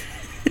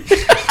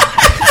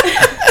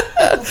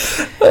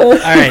 All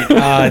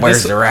right.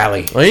 Where's the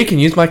rally? Well, you can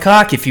use my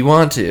cock if you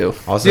want to.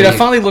 Also, Dude, I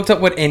finally looked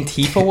up what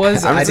Antifa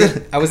was.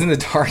 I was in the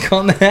dark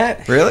on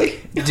that. Really?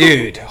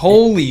 Dude,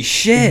 holy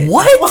shit.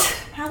 What?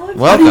 How How do you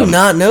Welcome.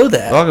 not know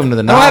that? Welcome to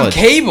the I don't have knowledge.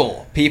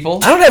 cable, people.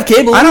 I don't have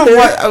cable I don't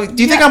either.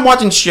 do you think I'm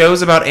watching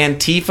shows about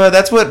Antifa?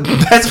 That's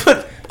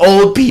what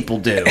old people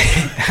do.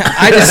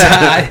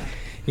 I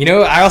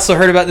also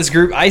heard about this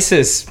group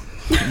ISIS.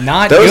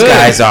 Not Those good.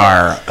 guys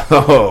are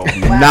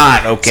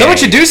not okay. Someone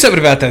should do something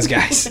about those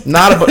guys.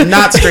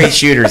 Not straight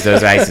shooters.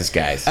 Those ISIS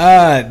guys.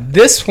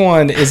 This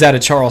one is out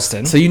of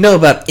Charleston. So you know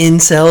about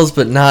incels,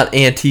 but not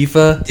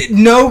Antifa?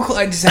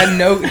 I just had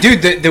no...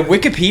 Dude, the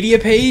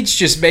Wikipedia page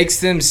just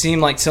makes them seem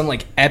like some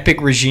epic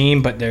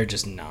regime, but they're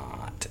just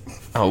not.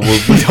 Oh, well,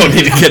 we don't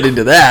need to get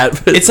into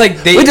that. But It's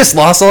like they... we just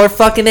lost all our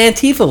fucking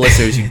Antifa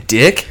listeners, you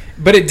dick.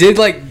 But it did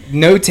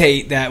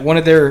notate that one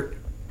of their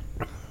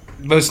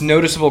most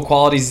noticeable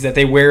qualities is that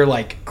they wear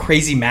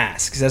crazy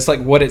masks. That's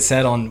what it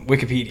said on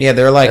Wikipedia. Yeah,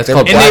 they're like... That's they're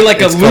called And they,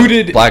 it's called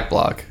alluded- Black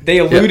Bloc. They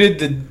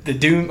alluded the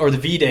Doom or the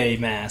V-Day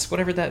mask,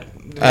 whatever that...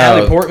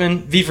 Natalie Portman,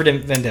 V for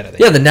Vendetta.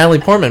 Yeah, the Natalie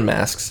Portman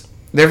masks.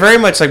 They're very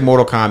much like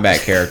Mortal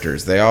Kombat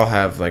characters. They all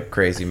have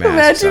crazy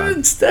masks Imagine on.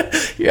 instead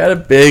you're at a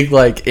big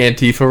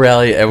Antifa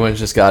rally, everyone's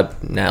just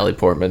got Natalie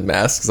Portman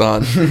masks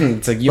on.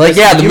 It's like you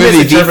the movie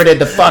misinterpreted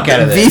the fuck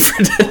out of V this.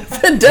 for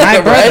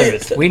Vendetta,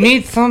 right? we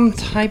need some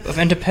type of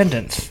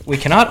independence. We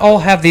cannot all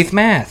have these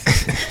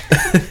masks.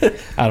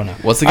 I don't know.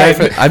 What's the guy?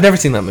 I've never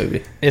seen that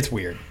movie. It's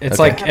weird. It's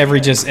Okay. like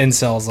every just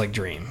incel's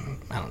dream.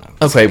 I don't know.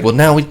 Okay, well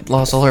now we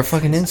lost all our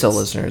fucking incel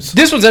listeners.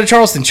 This one's out of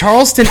Charleston.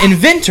 Charleston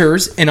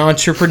Inventors and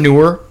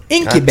Entrepreneur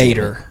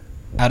Incubator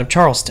out of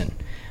Charleston.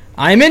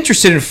 I am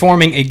interested in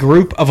forming a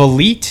group of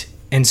elite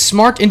and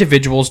smart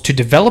individuals to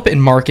develop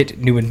and market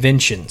new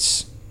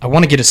inventions. I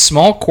want to get a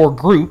small core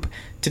group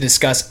to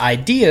discuss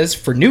ideas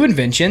for new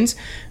inventions,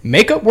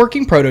 make up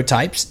working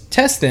prototypes,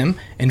 test them,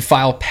 and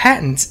file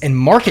patents and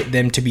market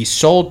them to be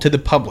sold to the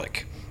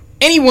public.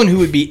 Anyone who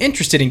would be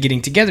interested in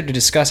getting together to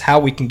discuss how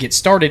we can get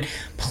started,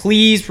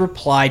 please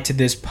reply to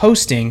this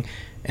posting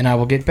and I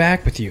will get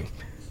back with you.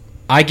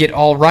 I get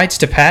all rights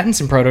to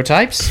patents and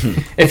prototypes.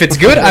 If it's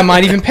good, I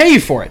might even pay you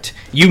for it.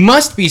 You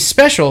must be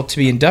special to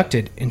be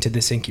inducted into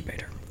this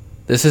incubator.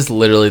 This is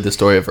literally the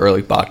story of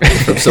Ehrlich Bachman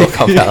from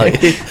Silicon Valley.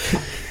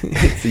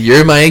 So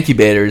you're my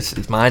incubators.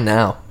 It's mine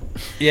now.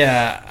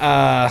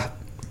 Yeah.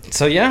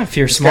 So yeah, if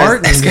you're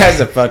smart, This guy's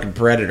a fucking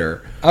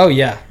predator. oh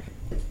yeah.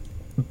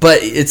 But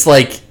it's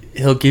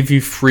he'll give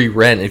you free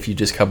rent if you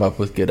just come up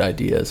with good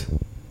ideas.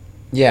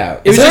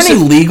 Yeah. Is there just any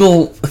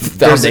legal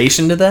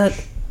foundation to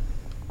that?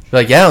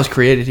 Yeah, it was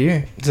created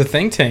here. It's a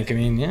think tank. I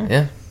mean, yeah.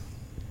 Yeah.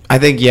 I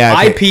think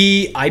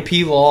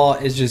IP law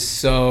is just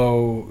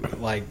so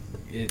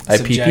it's IPP?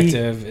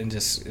 subjective and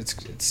just it's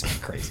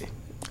crazy.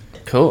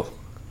 Cool.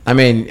 I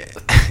mean,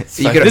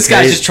 This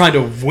guy's just trying to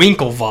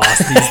Winklevoss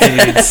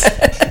these dudes.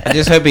 I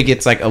just hope he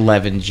gets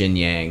 11 Jin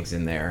Yangs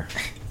in there.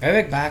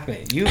 Eric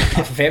Bachman, you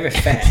are very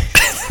fat.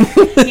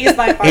 He's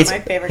by far my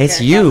favorite It's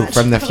character you on that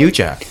from the show.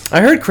 future. I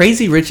heard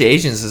Crazy Rich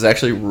Asians is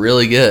actually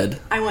really good.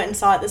 I went and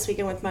saw it this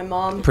weekend with my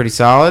mom. Pretty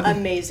solid.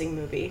 Amazing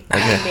movie.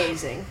 Okay.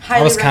 Amazing. I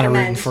Highly was kind of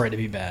recommend. rooting for it to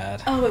be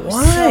bad. Oh, it was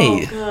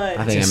Why? so good.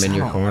 I think I'm in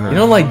your corner. You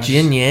don't like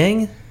Jin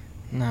Yang?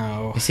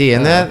 No. Is he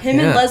in that? Him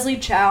Yeah. and Leslie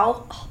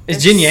Chow.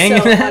 Is they're Jin Yang in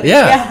so that? funny.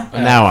 Yeah.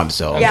 Now I'm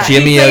sold. Yeah,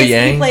 Jimmy O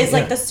Yang? He plays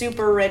Yeah. the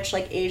super rich,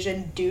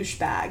 Asian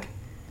douchebag.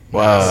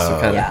 Whoa.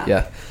 Kinda, yeah.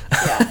 Yeah.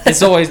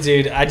 It's always,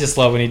 dude, I just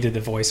love when he did the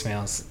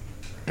voicemails.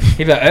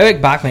 He'd be like,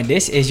 Eric Bachman,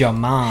 this is your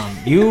mom.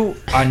 You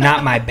are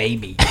not my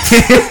baby.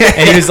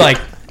 And he was like,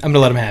 I'm going to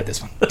let him have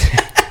this one.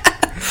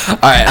 All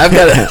right, I've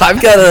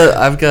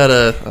got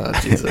a. Oh,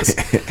 Jesus,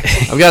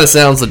 I've got a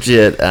sounds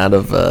legit out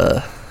of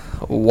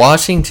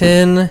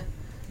Washington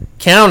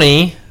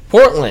County,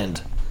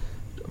 Portland,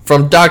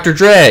 from Dr.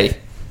 Dre,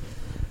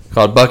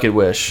 called Bucket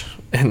Wish,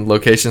 and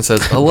location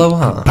says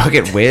Aloha.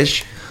 Bucket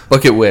Wish?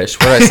 Bucket Wish.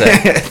 What did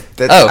I say?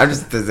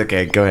 That's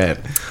okay, go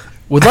ahead.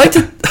 Would like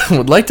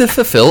to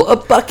fulfill a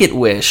bucket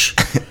wish.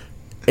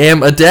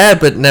 Am a dad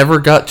but never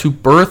got to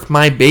birth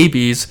my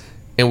babies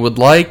and would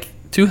like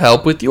to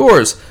help with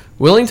yours.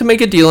 Willing to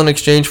make a deal in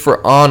exchange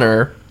for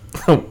honor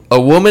A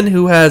woman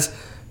who has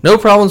no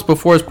problems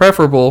before is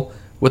preferable,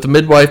 with a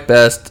midwife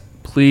best.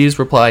 Please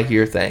reply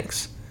here,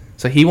 thanks.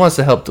 So he wants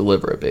to help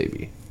deliver a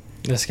baby.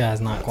 This guy's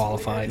not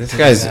qualified. This to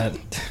guy's- do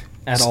that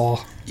at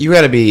all. You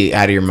got to be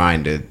out of your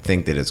mind to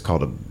think that it's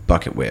called a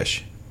bucket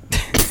wish.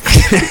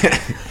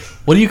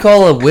 What do you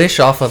call a wish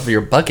off of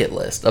your bucket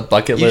list? A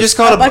bucket You list? just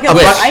call it bucket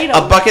list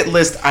item. a bucket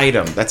list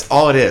item. That's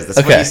all it is. That's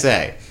what Okay. you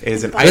say. It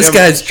is an This item.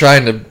 guy's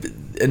trying to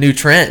a new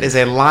trend. It is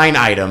a line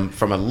item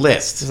from a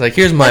list. It's like,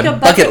 here's my Like a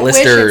bucket wish,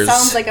 listers. it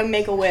sounds like a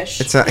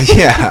make-a-wish. It's a,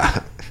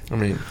 yeah. I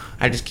mean,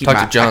 I just keep Talk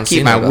my, to John I keep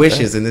Cena my about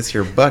wishes that. in this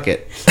here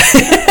bucket.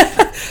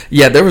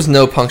 yeah, there was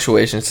no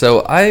punctuation,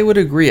 so I would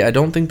agree. I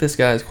don't think this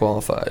guy is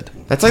qualified.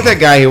 That's like that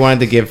guy who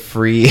wanted to give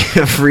free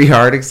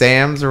heart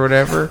exams or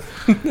whatever.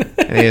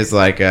 And he was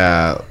like,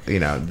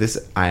 this.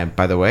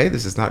 By the way,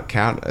 this does not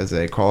count as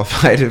a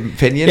qualified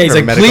opinion. Yeah, he's or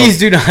like, medical. please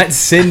do not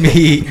send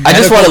me. I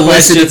just want to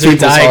listen to questions or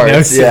people's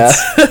hearts. diagnoses.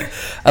 Yeah.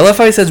 I love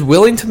how he says,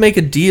 willing to make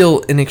a deal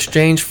in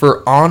exchange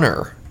for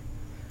honor.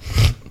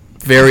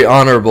 Very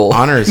honorable.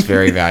 Honor is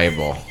very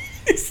valuable.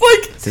 He's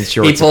like, Since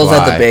you're he pulls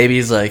out the baby.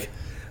 He's like,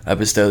 I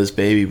bestow this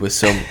baby with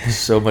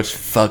so much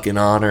fucking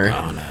honor.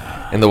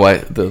 And the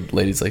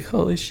lady's like,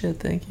 holy shit,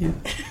 thank you.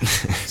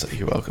 So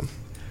you're welcome.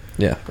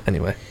 Yeah.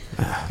 Anyway,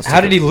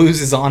 How did he lose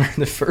his honor in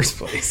the first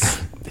place?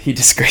 he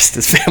disgraced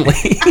his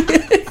family.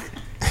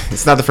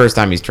 It's not the first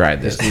time he's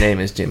tried this. His name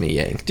is Jimmy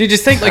Yang. Dude,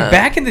 just think, like,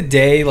 back in the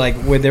day, like,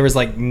 when there was,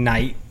 like,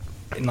 knight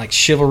and, like,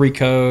 chivalry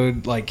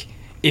code, like,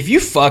 if you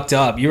fucked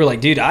up, you were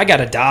like, dude, I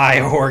gotta die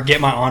or get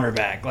my honor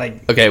back.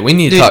 Like, Okay, we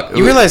need to Dude, talk.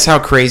 you realize how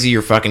crazy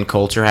your fucking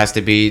culture has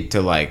to be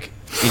to, like,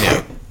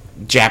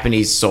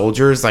 Japanese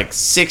soldiers, like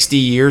 60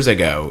 years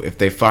ago, if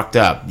they fucked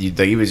up,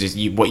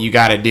 what you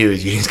gotta do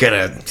is you just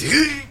gotta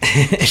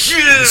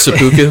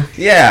seppuku?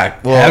 yeah,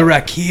 well,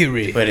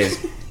 harakiri. but it's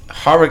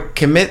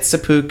commit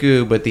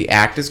seppuku, but the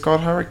act is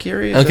called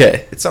harakiri. Is Okay.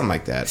 it? It's something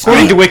like that.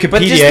 According to But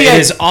Wikipedia, just it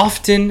is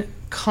often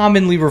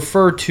commonly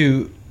referred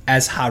to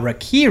as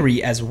harakiri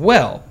as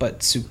well,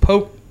 but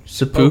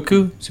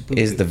Seppuku?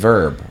 is the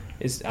verb.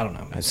 is, I don't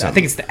know. I something.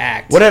 think it's the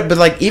act. What? But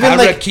like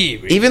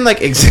Harakiri. even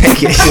like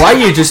executive. Why are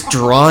you just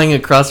drawing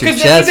across your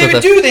Because that's chest what they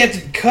with would a... do. They have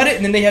to cut it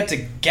and then they have to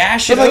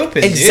gash it But, like,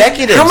 open.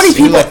 executives. How many who,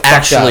 people like, fucked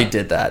actually up.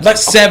 did that? Like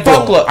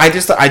several. Fuck, look,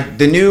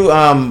 the new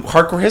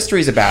hardcore history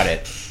is about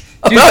it.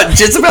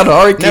 Just about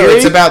harakiri? No,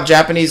 it's about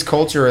Japanese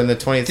culture in the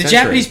 20th The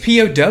century. Japanese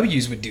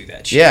POWs would do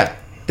that shit. Yeah.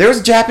 There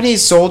was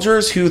Japanese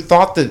soldiers who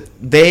thought that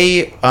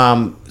they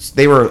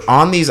were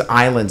on these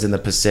islands in the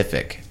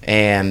Pacific,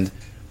 and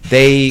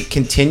they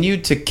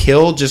continued to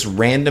kill just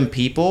random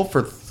people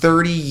for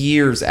 30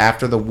 years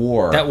after the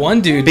war. That one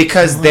dude.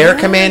 Because their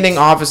commanding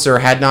officer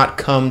had not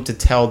come to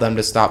tell them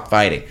to stop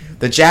fighting.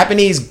 The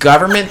Japanese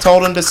government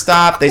told them to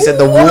stop. They said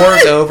the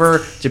war's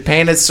over.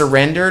 Japan has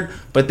surrendered,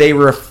 but they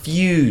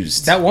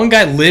refused. That one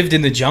guy lived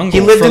in the jungle.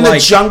 He lived for in the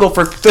like jungle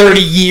for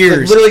 30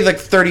 years. Literally like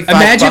 35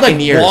 Imagine fucking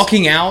like years.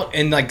 walking out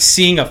and like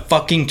seeing a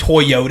fucking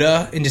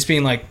Toyota and just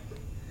being like,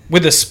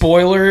 with a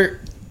spoiler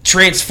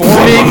transforming.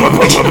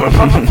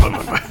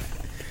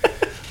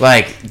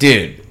 Like,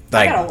 dude,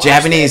 I gotta like watch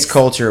Japanese this.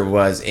 culture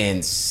was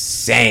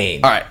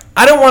insane. All right,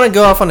 I don't want to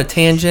go off on a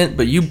tangent,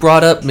 but you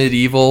brought up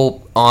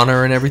medieval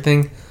honor and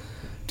everything.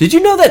 Did you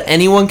know that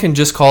anyone can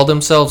just call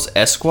themselves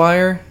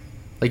esquire?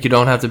 Like, you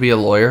don't have to be a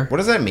lawyer? What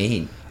does that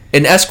mean?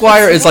 An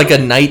esquire is like a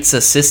knight's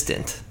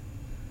assistant.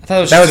 I thought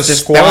it was That just was a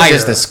just squire. that was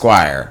just a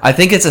squire. I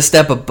think it's a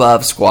step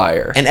above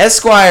squire. An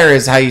esquire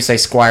is how you say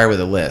squire with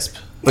a lisp.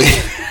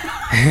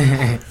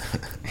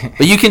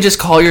 But you can just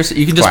call you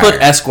can just Squire.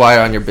 put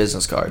esquire on your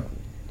business card.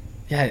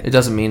 Yeah, It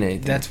doesn't mean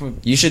anything. that's what.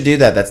 You should do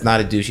that. That's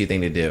not a douchey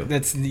thing to do.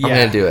 That's I'm yeah.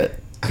 gonna do it.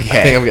 Okay.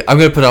 I think I'm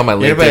gonna put it on my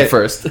Yeah, LinkedIn but-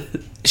 first.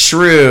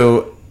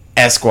 Shrew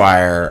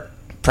Esquire,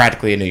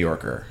 practically a New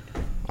Yorker,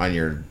 on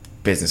your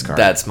business card.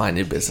 That's my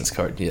new business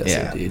card. Yes,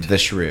 yeah, indeed. the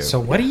Shrew. So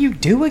what do you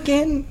do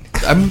again?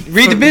 I'm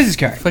Read the business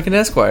card. fucking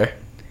esquire.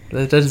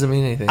 That doesn't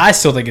mean anything. I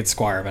still think it's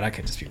squire, but I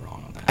could just be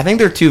wrong on that. I think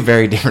they're two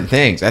very different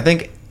things. I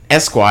think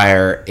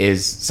Esquire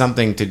is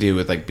something to do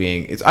with like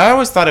being. I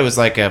always thought it was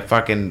like a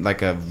fucking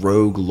like a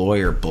rogue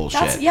lawyer bullshit.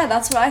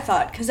 That's what I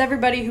thought. Because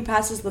everybody who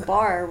passes the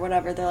bar or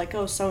whatever, they're like,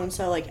 oh, so and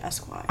so like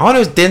Esquire. I want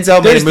to know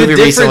Denzel made There's a the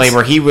movie recently difference-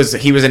 where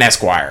he was an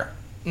Esquire.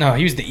 No,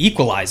 he was the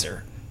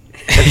equalizer.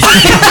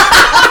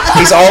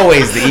 He's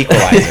always the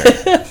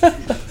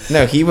equalizer.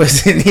 No, he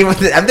was. I'm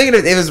thinking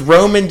it was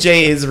Roman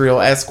J.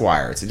 Israel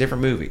Esquire. It's a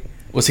different movie.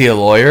 Was he a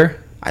lawyer?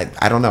 I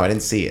don't know. I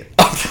didn't see it.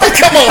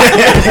 Come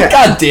on!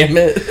 God damn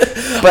it!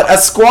 But a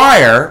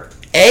squire,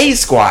 I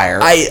is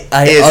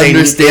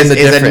understand the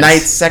is a difference.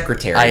 knight's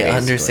secretary. I basically,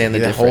 understand the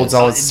that difference. holds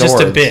all his Just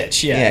swords. a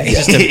bitch. Yeah, Yeah,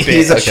 just a bitch.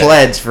 he's a Okay.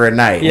 pledge for a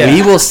knight. Yeah.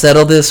 We will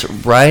settle this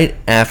right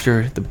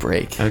after the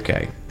break.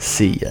 Okay.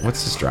 See ya.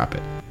 Let's just drop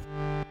it.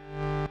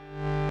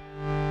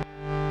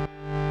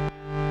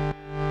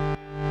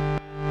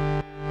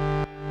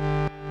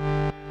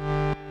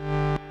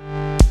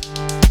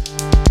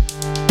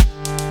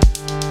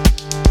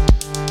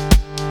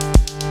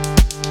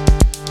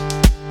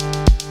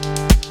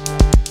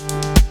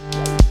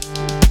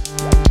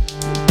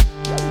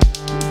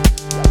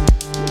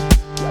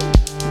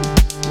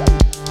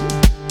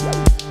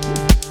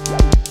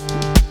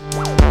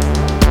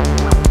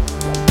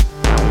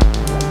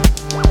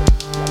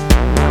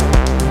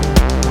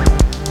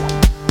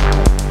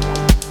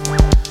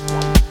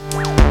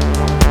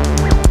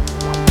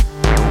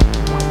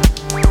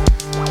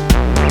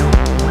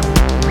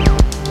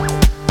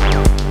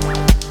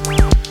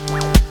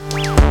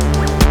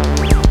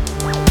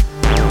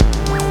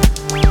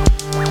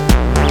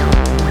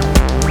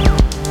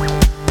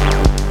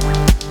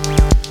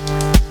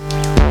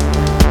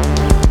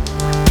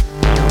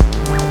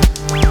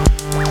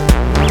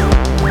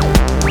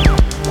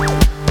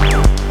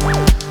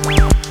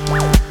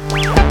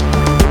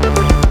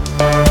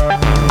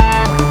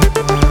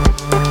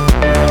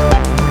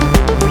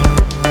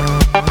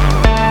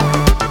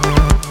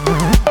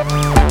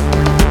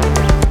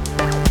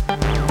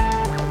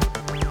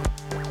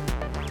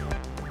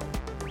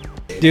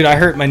 Dude, I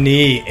hurt my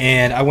knee,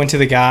 and I went to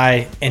the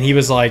guy, and he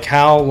was like,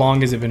 how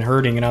long has it been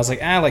hurting? And I was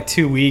like, like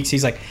 2 weeks.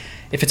 He's like,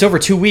 if it's over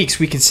 2 weeks,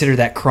 we consider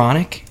that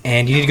chronic,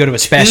 and you need to go to a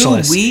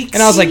specialist. 2 weeks?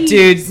 And I was like,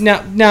 dude,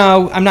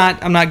 no, I'm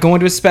not going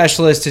to a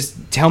specialist.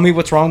 Just tell me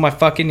what's wrong with my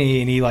fucking knee.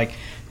 And he like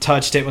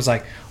touched it and was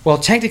like, well,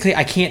 technically,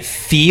 I can't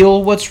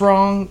feel what's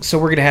wrong, so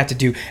we're going to have to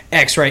do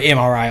X-ray,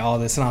 MRI, all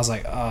this. And I was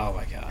like, oh,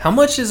 my God. How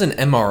much is an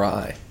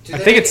MRI? I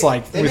think it's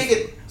like,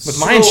 with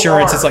my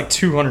insurance, it's like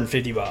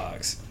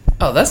 $250.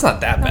 Oh, that's not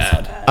that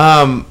bad.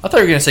 I thought you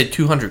were gonna say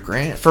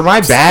 $200,000 For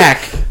my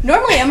back.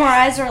 Normally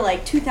MRIs are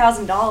like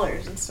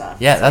 $2,000 and stuff.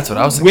 Yeah, that's what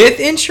I was. With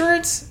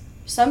insurance?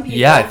 Some people.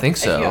 Yeah, I think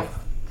if so. you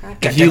have-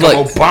 If you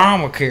like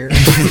Obamacare.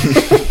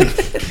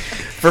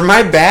 For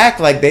my back,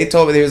 like they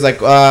told me, they was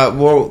like,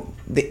 well,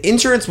 the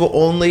insurance will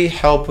only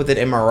help with an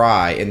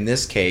MRI in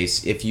this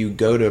case if you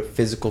go to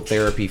physical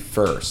therapy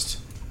first.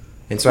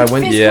 And so I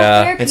went. Physical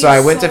Yeah. therapy And so I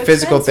is went to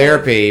physical expensive.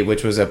 therapy,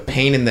 which was a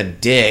pain in the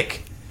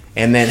dick,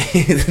 and then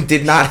it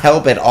did not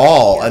help at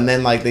all. And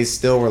then like they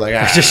still were like,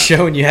 Just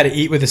showing you how to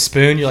eat with a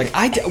spoon. You're like,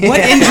 what injury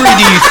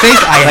do you think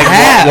I like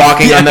have?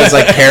 walking on those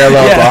like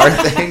parallel Yeah.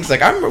 bar things.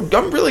 Like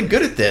I'm really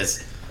good at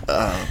this.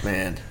 oh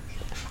man,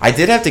 I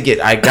did have to get.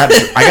 I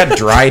got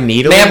dry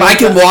needling. ma'am, I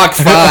can walk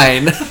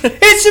fine.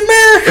 It's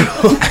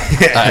a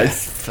miracle.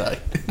 Fuck.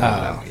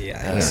 Oh,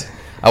 yeah.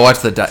 I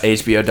watched the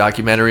HBO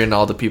documentary and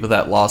all the people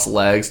that lost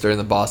legs during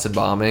the Boston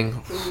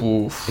bombing.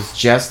 Oof. It's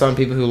just on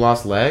people who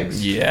lost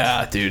legs.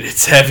 Yeah, dude,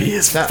 it's heavy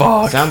as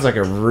fuck. Sounds like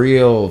a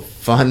real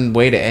fun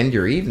way to end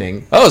your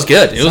evening. Oh, it was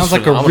good. It Sounds was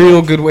like phenomenal. a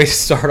real good way to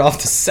start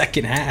off the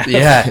second half.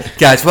 Yeah,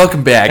 guys,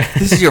 welcome back.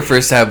 This is your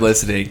first time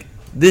listening.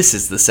 This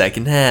is the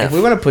second half. If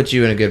we want to put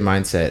you in a good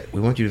mindset, we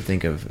want you to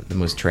think of the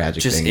most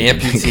tragic Just thing. you can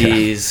think of.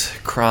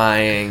 amputees,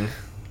 crying,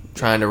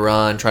 trying to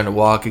run, trying to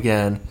walk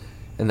again,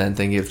 and then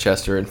thinking of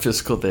Chester in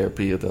physical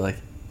therapy. They're like,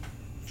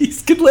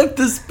 he's gonna lift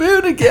the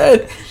spoon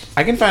again.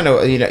 I can find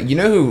a you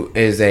know who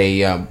is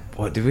a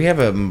what do we have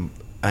an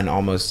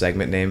almost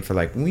segment name for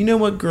like we know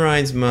what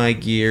grinds my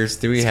gears?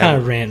 Do we It's have kind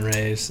of rant and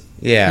raves.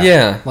 yeah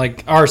Yeah,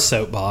 Like our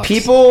soapbox.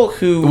 people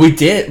who we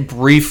did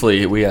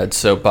briefly. We had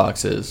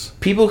soapboxes.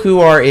 people who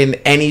are in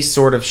any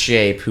sort of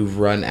shape who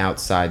run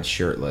outside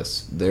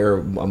shirtless? They're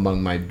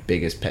among my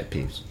biggest pet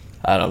peeves.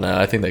 I don't know.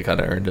 I think they kind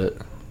of earned it.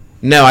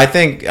 No, I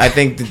think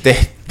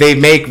that they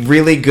make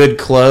really good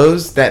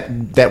clothes that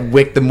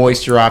wick the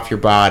moisture off your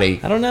body.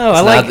 I don't know. It's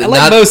I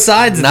like both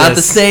sides of Not this.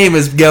 the same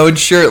as going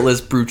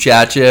shirtless,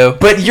 bruchacho.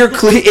 But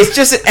it's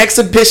just an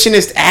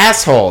exhibitionist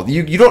asshole.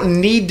 You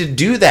don't need to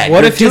do that.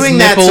 What You're if his doing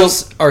that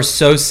nipples are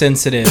so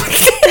sensitive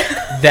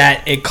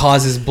that it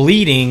causes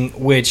bleeding,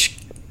 which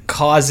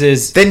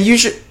causes... then you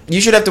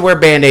should have to wear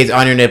band-aids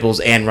on your nipples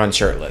and run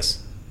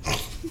shirtless.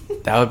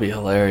 That would be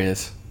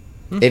hilarious.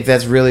 If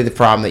that's really the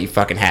problem that you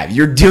fucking have.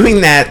 You're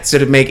doing that so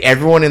to make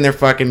everyone in their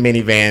fucking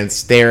minivan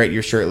stare at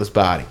your shirtless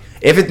body.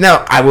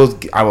 I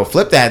will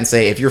flip that and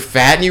say if you're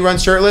fat and you run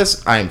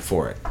shirtless, I am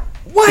for it.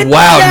 What?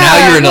 Wow, Yeah,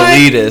 now you're an what?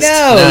 elitist.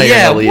 No, now you're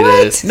yeah, an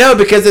elitist. No,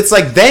 because it's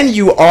like then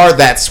you are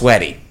that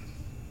sweaty.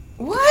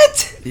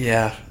 What?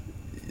 Yeah.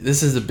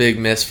 This is a big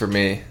miss for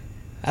me.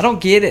 I don't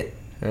get it.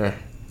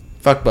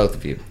 Fuck both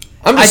of you.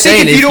 I'm I just think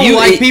saying, if you don't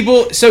like it-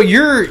 people... So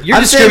you're I'm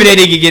saying-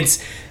 discriminating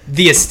against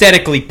the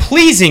aesthetically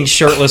pleasing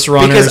shirtless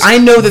runners Because I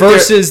know that they're-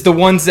 versus the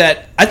ones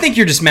that... I think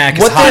you're just mad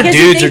because What hot Because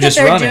you dudes think are that just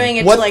they're running. doing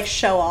it What- to like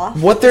show off.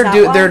 What Is that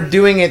why? they're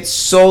doing it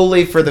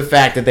solely for the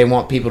fact that they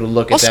want people to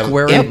look I'll at them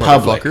square in up,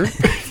 public.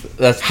 motherfucker.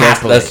 That's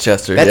Happily. That's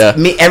Chester. That's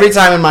yeah. me every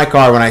time in my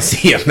car when I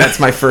see him. That's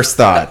my first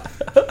thought.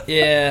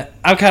 Yeah,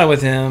 I'm kind of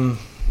with him.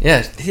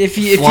 Yeah. If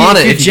you're Flaunt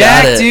it if you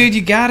got jacked, it. dude,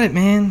 you got it,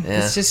 man. Yeah.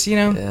 It's just, you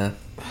know... Yeah.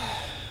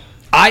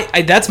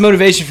 I that's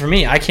motivation for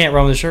me. I can't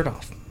run with a shirt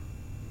off.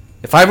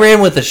 If I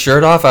ran with the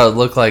shirt off, I would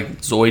look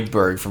like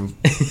Zoidberg from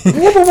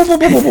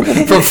Futurama.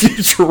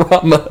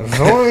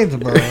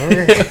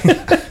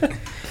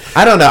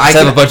 I don't know. I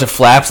have a bunch of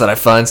flaps that I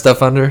find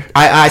stuff under.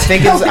 I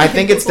think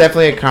it's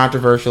definitely a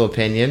controversial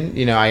opinion.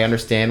 You know, I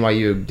understand why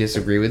you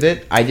disagree with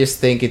it. I just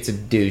think it's a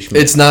douche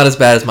move. It's not as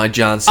bad as my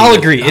John Cena. I'll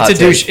agree. It's hot a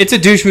douche. take. It's a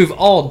douche move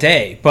all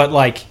day. But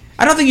like,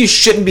 I don't think you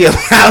shouldn't be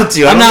allowed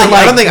to. I'm not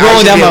I don't think I rolling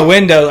should down be- my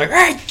window like,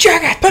 hey,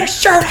 check it, put a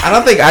shirt on. I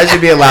don't think I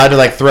should be allowed to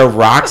like throw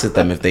rocks at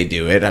them if they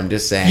do it. I'm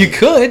just saying You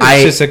could.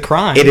 It's just a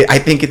crime. I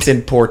think it's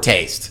in poor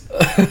taste.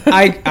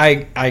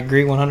 I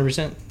agree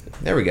 100%.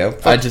 There we go.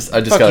 I just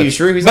Fuck got you,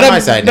 Shrew. He's But on my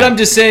side now. I'm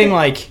just saying,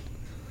 like,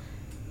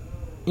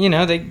 you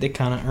know, they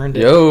kind of earned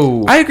it.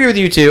 Yo. I agree with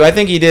you too. I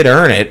think he did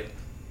earn it.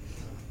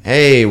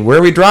 Hey, where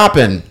are we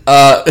dropping?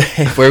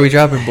 Where are we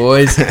dropping,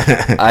 boys?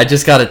 I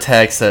just got a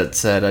text that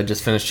said I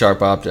just finished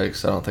Sharp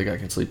Objects. I don't think I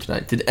can sleep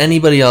tonight. Did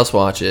anybody else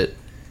watch it?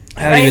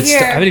 I haven't, Right even, here,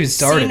 I haven't even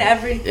started. Seen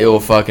everything. It will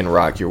fucking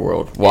rock your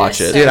world. Watch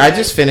It is it. so Dude, I good.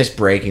 just finished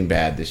Breaking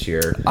Bad this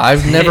year.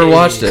 I've never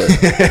watched it.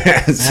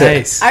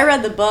 Nice. I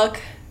read the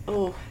book.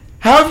 Ooh,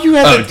 How have you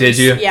had Oh, did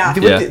you? yeah.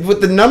 With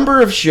the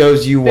number of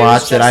shows you It was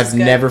watch that just I've as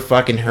good. never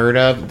fucking heard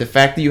of, the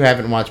fact that you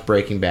haven't watched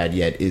Breaking Bad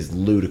yet is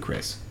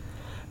ludicrous.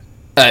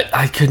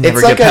 I could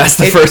never get past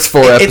the first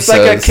 4 episodes. It's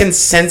like a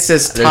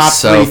consensus top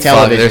 3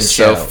 television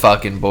show. They're so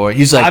fucking boring.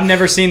 He's like, I've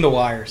never seen The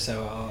Wire,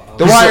 so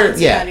The Wire.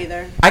 Yeah.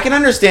 Yeah, I can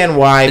understand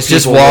why. It's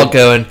just Walt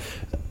going,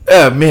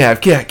 "Oh man,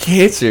 I've got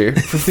cancer."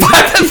 For 5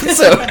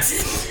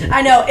 episodes.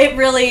 I know, it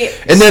really...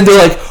 And then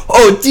they're like,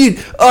 oh dude,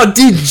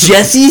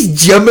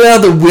 Jesse's jumping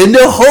out the window?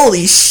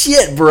 Holy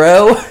shit,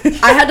 bro.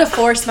 I had to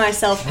force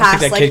myself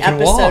past, that like, kid can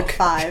episode walk.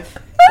 5.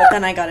 But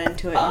then I got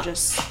into it and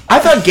just... I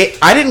thought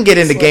I didn't get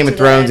into Slipped Game of it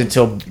Thrones in.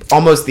 until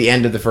almost the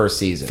end of the first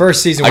season.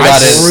 first season I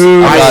was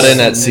got in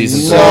at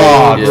season 3.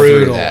 Slogged Yeah. through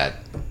Brutal. that.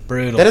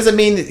 brutal. That doesn't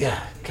mean that.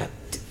 Yeah, God,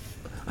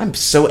 I'm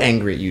so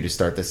angry at you to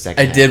start the second.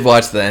 I half. did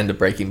watch the end of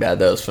Breaking Bad.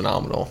 That was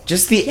phenomenal.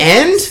 Just the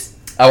end.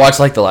 I watched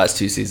like the last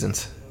 2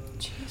 seasons.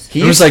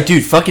 He It was like,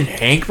 dude, fucking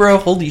Hank, bro.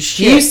 Holy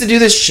shit. He used to do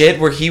this shit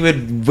where he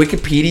would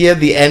Wikipedia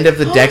the end of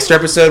the Dexter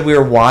episode we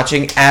were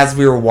watching as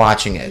we were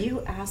watching it.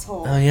 You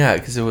asshole. Oh yeah,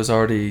 because it was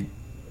already.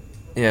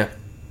 Yeah.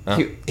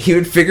 He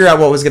would figure out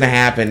what was going to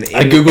happen.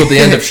 I googled the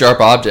end of Sharp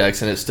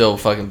Objects and it still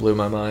fucking blew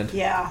my mind.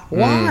 Yeah.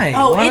 Why?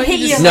 Oh, Why it don't hit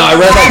you you. just- No, I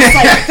read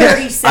like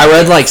 30 seconds. I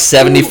read like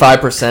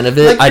 75% of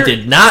it. Like I you're-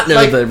 did not know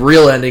like- the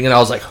real ending, and I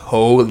was like,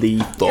 "Holy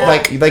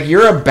fuck!" like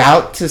you're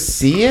about to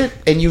see it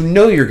and you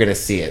know you're going to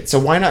see it. So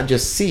why not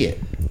just see it?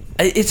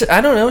 I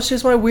don't know. It's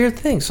just my weird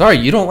thing. Sorry,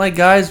 you don't like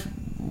guys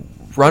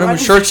running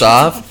with shirts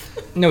off.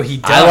 No, he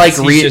does. I like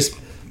He's just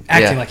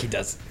acting Yeah. like he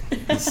does.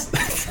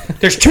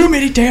 There's too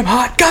many damn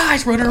hot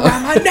guys running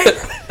around my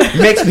neighborhood. It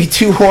makes me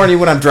too horny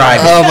when I'm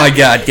driving. Oh my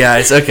god,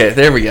 guys. Okay,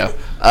 there we go.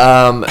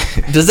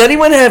 Does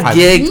anyone have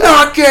gig?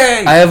 Not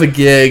gay. I have a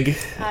gig.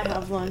 I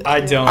have one. I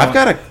don't. I've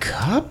got a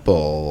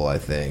couple, I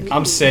think.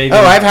 I'm saving.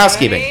 Oh, I have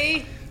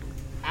housekeeping.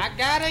 I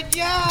got a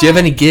job. Do you have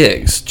any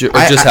gigs? Or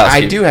I, just I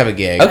housekeeping? do have a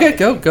gig. Okay,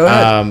 go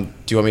ahead.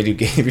 Do you want me to do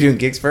gigs? Are you doing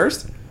gigs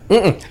first?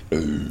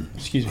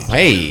 Excuse me.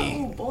 Hey.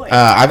 Oh, boy.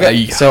 I've got,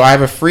 Yeah. so I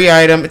have a free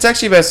item. It's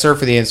actually best served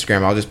for the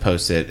Instagram. I'll just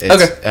post it. It's,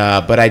 Okay.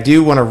 But I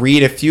do want to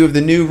read a few of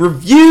the new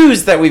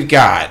reviews that we've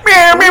got.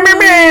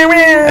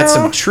 That's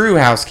some true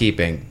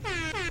housekeeping.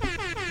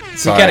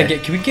 Sorry. We gotta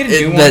get. Can we get a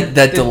new one?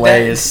 That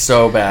delay is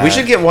so bad. We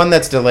should get one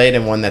that's delayed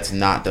and one that's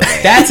not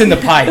delayed. That's in the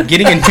pipe.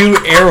 Getting a new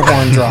air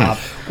horn drop.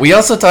 We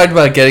also talked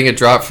about getting a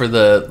drop for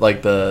the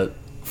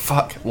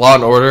Law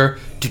and Order.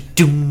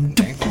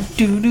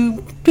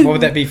 What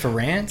would that be for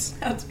rants?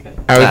 That's good.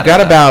 All right, we've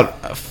got about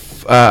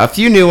a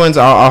few new ones.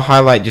 I'll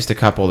highlight just a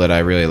couple that I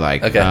really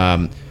like.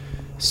 Okay.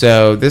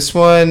 So this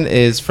one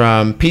is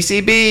from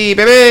PCB,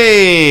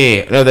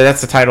 baby. No,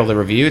 that's the title of the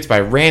review. It's by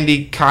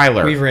Randy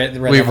Kyler. We've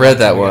read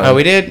that one. Oh,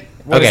 we did.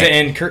 What is Okay.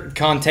 it in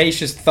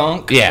Contatious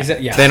Thunk? Yeah. Is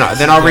it? Yeah. Then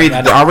I'll read.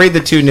 Yeah, I'll read the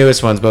 2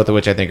 newest ones, both of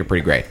which I think are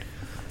pretty great.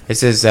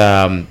 This is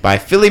by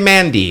Philly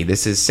Mandy.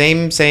 This is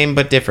same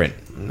but different.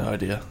 No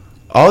idea.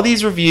 All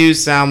these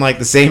reviews sound like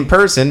the same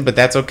person, but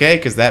that's okay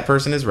because that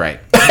person is right.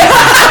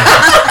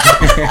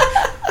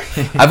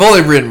 I've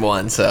only written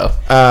one, so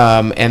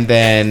And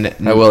then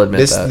I will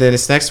admit that.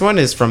 This next one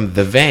is from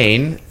The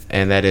Vein,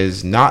 and that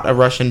is not a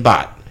Russian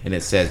bot. And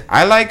it says,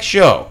 "I like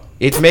show.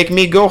 It make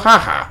me go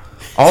haha.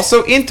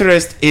 Also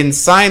interest in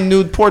signed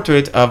nude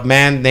portrait of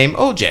man named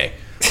OJ.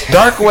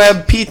 Dark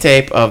web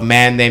P-tape of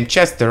man named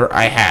Chester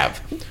I have.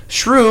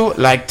 Shrew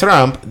like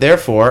Trump,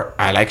 therefore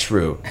I like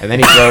shrew." And then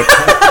he wrote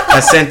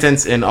a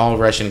sentence in all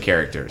Russian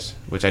characters,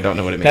 which I don't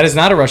know what it means. That is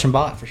not a Russian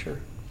bot for sure.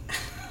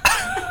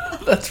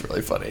 that's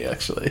really funny,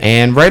 actually.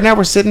 And right now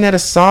we're sitting at a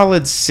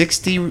solid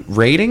 60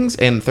 ratings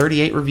and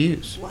 38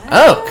 reviews. Wow.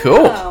 Oh,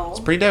 cool. It's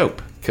pretty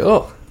dope.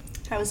 Cool.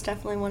 I was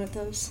definitely one of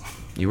those.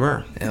 You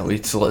were. Yeah, we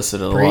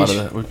solicited a lot of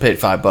that. We paid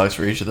 $5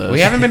 for each of those. We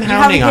haven't been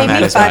hounding on paid that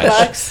me as much.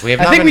 $5. We have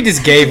I not think we been-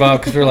 just gave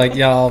up because we're like,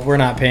 y'all, we're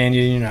not paying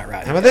you. You're not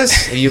right. How about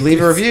this? If you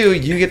leave a review,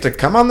 you get to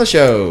come on the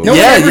show. No,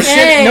 Yeah, one ever you-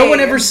 sent, no one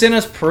ever sent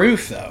us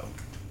proof though.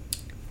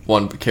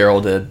 One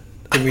Carol did.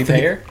 Did we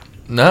pay her?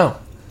 No.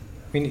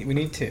 We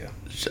need to.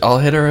 I'll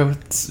hit her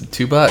with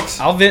 $2.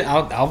 I'll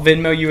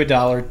Venmo you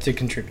 $1 to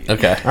contribute.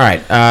 Okay. All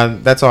right.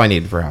 That's all I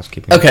need for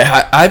housekeeping. Okay,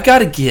 I've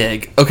got a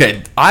gig.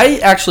 Okay, I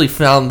actually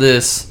found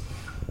this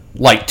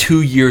like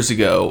 2 years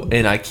ago,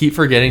 and I keep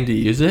forgetting to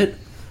use it.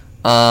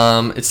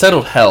 It's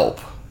titled Help,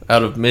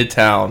 out of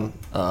Midtown,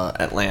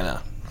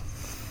 Atlanta.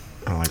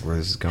 I don't like where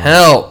this is going.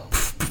 Help!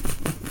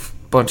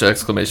 Bunch of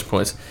exclamation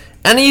points.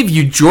 Any of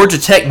you Georgia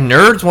Tech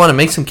nerds want to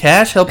make some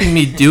cash helping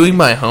me doing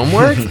my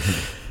homework?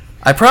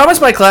 I promise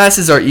my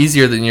classes are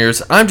easier than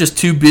yours. I'm just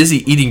too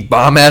busy eating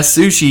bomb-ass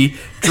sushi,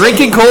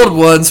 drinking cold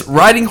ones,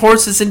 riding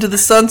horses into the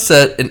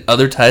sunset, and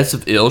other types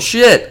of ill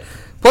shit.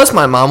 Plus,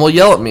 my mom will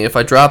yell at me if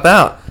I drop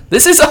out.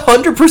 This is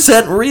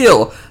 100%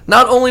 real.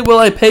 Not only will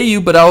I pay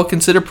you, but I will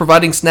consider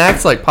providing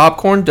snacks like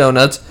popcorn,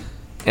 donuts,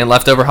 and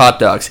leftover hot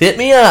dogs. Hit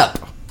me up.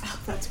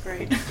 That's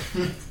great.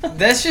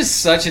 That's just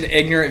such an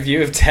ignorant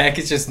view of tech.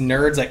 It's just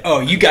nerds like, oh,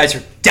 you guys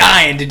are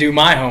dying to do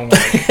my homework.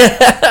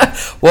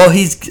 Well,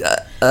 he's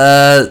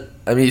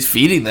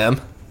feeding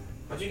them.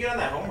 How'd you get on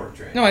that homework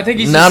train? No, I think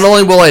he's Not just,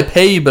 only will I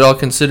pay you, but I'll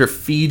consider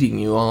feeding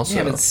you also.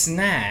 yeah, but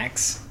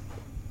snacks.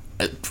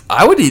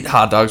 I would eat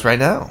hot dogs right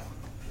now.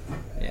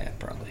 Yeah,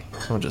 probably.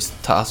 Someone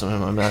just toss them in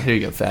my mouth. Here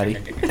you go, fatty.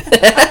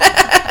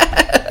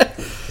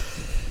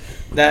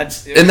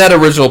 And that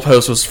original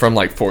post was from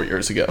like 4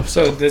 years ago.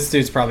 So this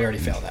dude's probably already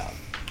failed out.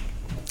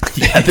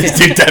 Yeah, this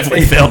dude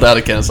definitely failed out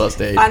at Kennesaw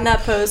State. On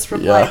that post,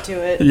 replied to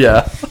it.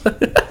 Yeah.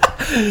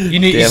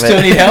 You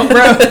still need help,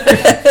 bro?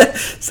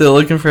 Still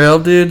looking for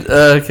help, dude?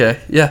 Okay.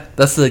 Yeah,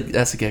 that's the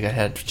gig I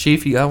had.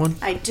 Chief, you got one?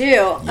 I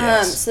do.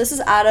 Yes. So this is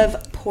out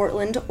of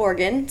Portland,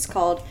 Oregon. It's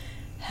called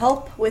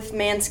Help with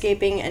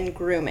Manscaping and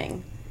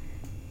Grooming.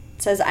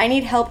 It says, I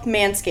need help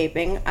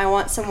manscaping. I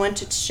want someone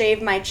to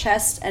shave my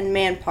chest and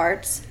man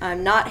parts.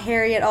 I'm not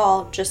hairy at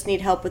all, just need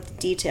help with the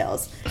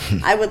details.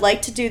 I would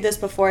like to do this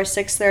before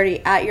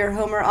 6:30 at your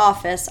home or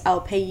office.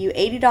 I'll pay you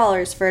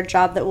 $80 for a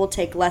job that will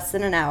take less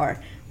than an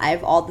hour. I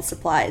have all the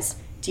supplies.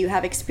 Do you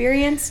have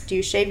experience? Do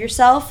you shave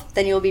yourself?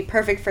 Then you will be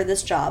perfect for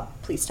this job.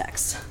 Please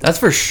text. That's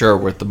for sure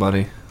worth the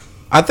money.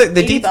 I think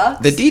the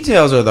 $80? the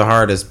details are the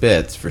hardest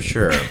bits for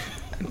sure.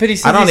 But he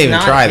said I don't he's even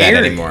not try that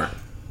hairy. anymore.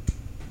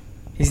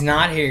 He's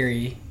not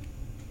hairy.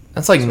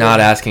 That's like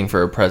not asking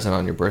for a present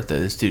on your birthday.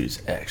 This dude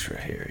is extra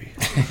hairy.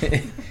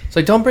 It's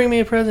like, don't bring me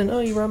a present. Oh,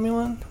 you brought me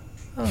one?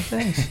 Oh,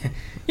 thanks.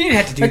 You didn't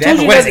have to do I that. told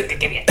But you what not is it?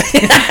 Give me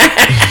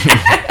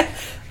it.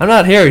 I'm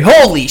not hairy.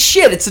 Holy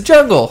shit, it's a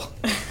jungle.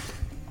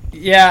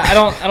 Yeah, I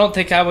don't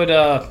think I would.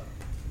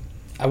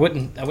 I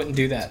wouldn't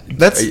do that.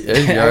 That's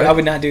I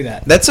would not do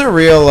that. that's a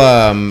real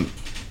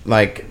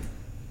like.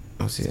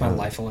 Let's see. It's my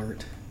life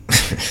alert.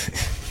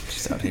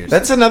 Just out here.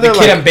 That's another The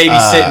kid like, I'm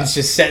babysitting is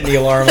just setting the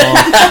alarm off.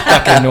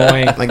 Fucking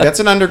annoying. like that's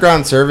an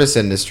underground service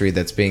industry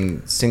that's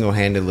being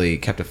single-handedly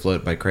kept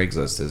afloat by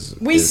Craigslist.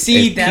 We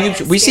see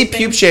that. We see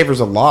pube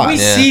shavers a lot. We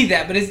Yeah. see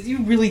that, but do you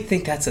really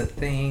think that's a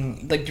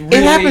thing? Like, really?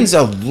 It happens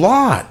a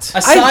lot.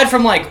 Aside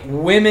from like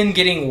women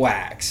getting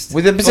waxed.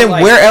 With the But, saying,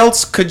 like, where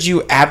else could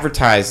you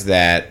advertise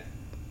that?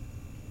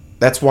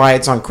 That's why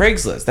it's on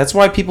Craigslist. That's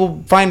why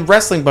people find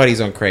wrestling buddies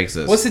on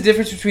Craigslist. What's the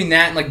difference between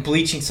that and like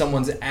bleaching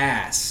someone's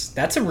ass?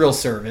 That's a real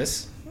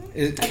service.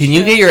 Can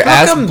you get your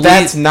How ass come bleached?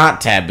 that's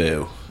not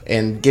taboo?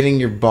 And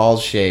getting your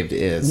balls shaved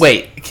is.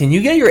 Wait, can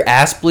you get your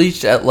ass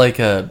bleached at like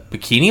a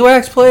bikini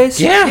wax place?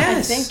 Yeah.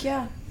 Yes. I think,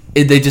 yeah.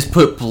 They just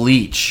put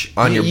bleach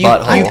on your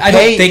butthole. I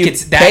don't think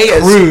it's that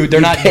crude.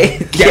 They're not pay-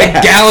 a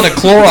yeah. gallon of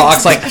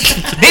Clorox like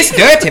this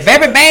dirty,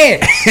 very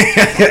bad.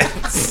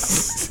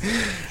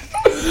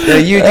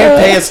 You do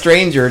pay a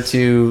stranger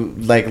to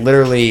like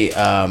literally.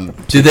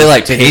 Do they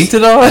like to paint just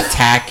it on?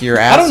 attack your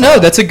ass? I don't know.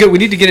 That's a good. We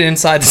need to get it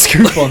inside the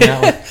scoop on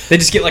that one. They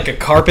just get like a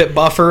carpet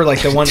buffer,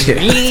 like the one.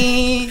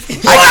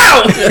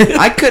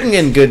 I couldn't,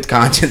 in good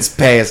conscience,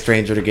 pay a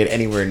stranger to get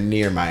anywhere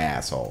near my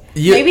asshole.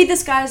 Maybe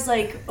this guy's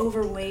like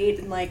overweight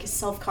and like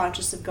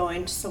self-conscious of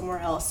going to somewhere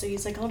else. So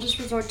he's like, I'll just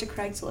resort to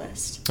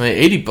Craigslist. I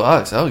mean,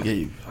 $80. That'll get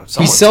you.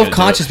 He's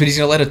self-conscious, but he's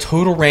gonna let a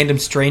total random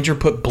stranger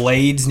put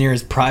blades near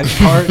his private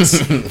parts.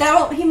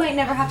 He might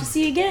never have to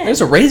see again. There's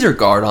a razor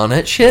guard on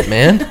it. Shit,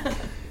 man.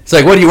 It's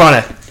like, what do you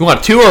want? You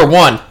want 2 or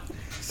 1?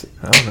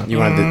 I don't know. You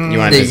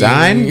want a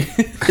design?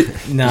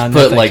 No,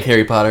 Put like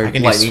Harry Potter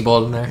can lightning just-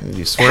 bolt in there.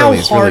 You how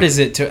swirlies, hard really- is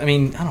it to? I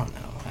mean, I don't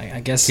know. I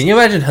guess. Can you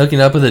imagine hooking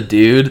up with a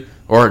dude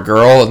or a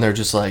girl and they're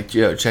just like,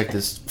 yo, check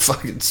this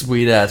fucking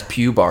sweet ass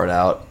pube art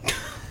out,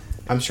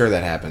 I'm sure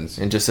that happens.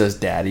 and just says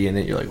daddy in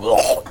it? You're like,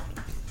 whoa.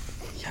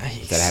 Yikes.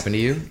 Does that happen to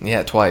you?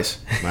 Yeah, twice.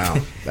 Wow,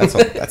 that's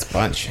a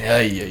bunch. Yeah.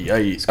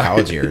 It's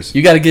college years.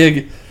 You got a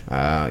gig?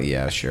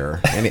 Yeah,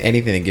 sure.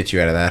 Anything to get you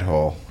out of that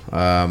hole.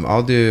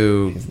 I'll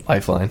do.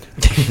 Lifeline.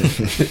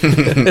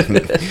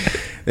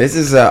 This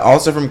is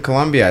also from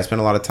Colombia. I spent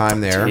a lot of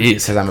time there Jeez.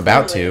 because I'm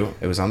about to.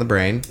 It was on the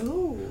brain.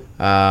 Ooh.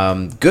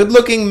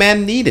 Good-looking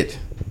men needed.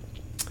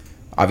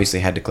 Obviously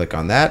had to click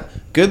on that.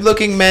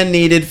 Good-looking men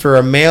needed for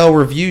a male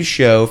review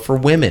show for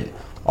women.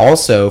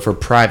 Also for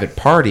private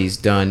parties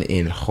done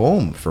in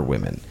home for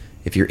women.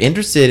 If you're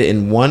interested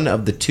in one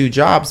of the 2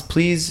 jobs,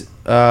 please,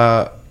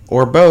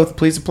 or both,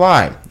 please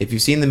apply. If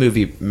you've seen the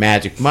movie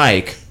Magic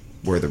Mike,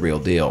 we're the real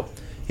deal.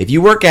 If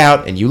you work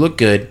out and you look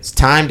good, it's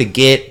time to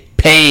get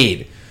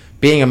paid.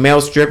 Being a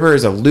male stripper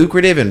is a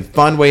lucrative and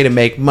fun way to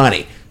make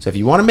money. So if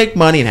you want to make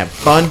money and have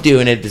fun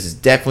doing it, this is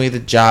definitely the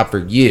job for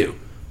you.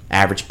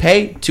 Average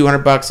pay,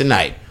 $200 a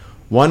night.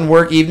 One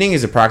work evening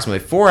is approximately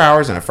 4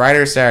 hours on a Friday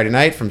or Saturday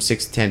night from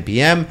 6 to 10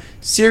 p.m.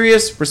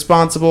 Serious,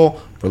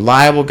 responsible,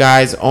 reliable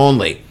guys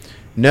only.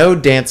 No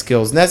dance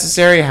skills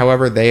necessary,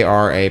 however, they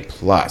are a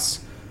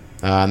plus.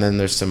 And then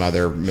there's some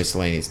other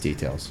miscellaneous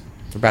details.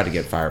 We're about to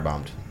get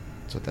firebombed.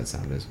 That's what that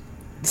sound is.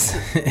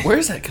 Where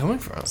is that coming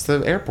from? It's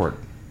the airport.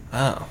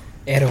 Oh.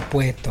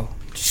 Aeropuerto.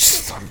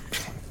 I'm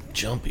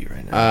jumpy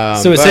right now.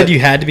 So it but said you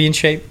had to be in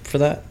shape for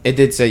that. It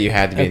did say you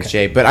had to be in Okay.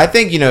 shape. But I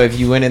think, if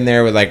you went in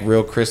there with, like,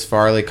 real Chris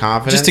Farley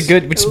confidence. Just a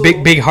good, which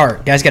big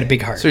heart. Guy's got a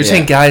big heart. So you're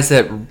saying guys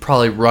that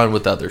probably run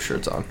with other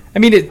shirts on. I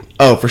mean, it.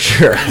 Oh, for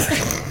sure.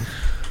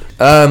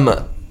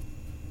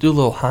 Do a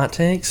little hot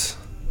takes.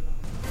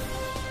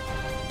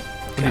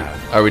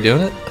 Are we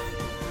doing it?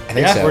 I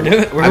think Yeah, so. we're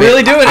doing it. We're I mean,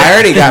 really doing it. I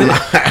already got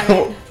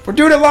my... We're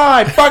doing it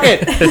live. Fuck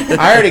it.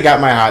 I already got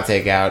my hot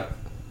take out.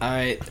 All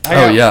right.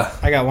 Oh, yeah.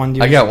 I got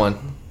one. I got one.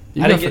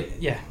 You I go didn't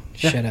get. Yeah.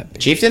 Shut up.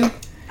 Chieftain?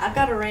 I've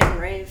got a rant and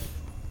rave.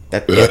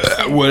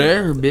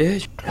 Whatever,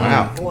 bitch.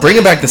 Wow.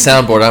 Bringing back the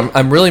soundboard.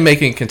 I'm really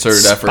making a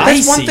concerted effort.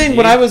 That's one Spicy, thing. dude.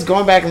 When I was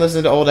going back and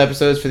listening to old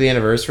episodes for the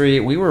anniversary,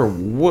 we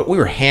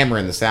were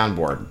hammering the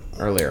soundboard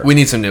earlier. We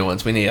need some new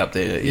ones. We need to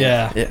update it.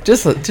 Yeah.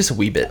 Just a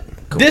wee bit.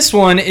 This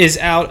one is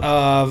out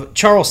of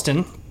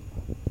Charleston,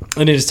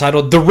 and it is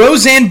titled "The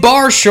Roseanne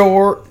Bar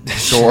Shore."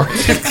 Sure.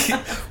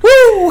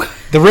 Woo!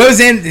 The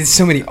Roseanne. There's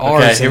so many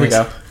R's. Okay, in here we this.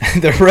 go.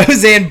 The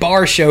Roseanne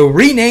Bar Show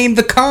renamed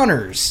the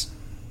Connors.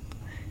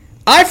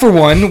 I, for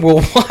one,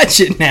 will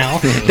watch it now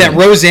that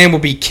Roseanne will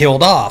be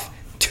killed off.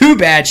 Too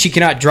bad she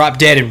cannot drop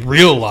dead in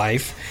real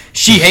life.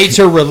 She hates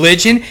her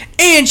religion,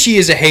 and she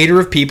is a hater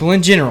of people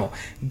in general.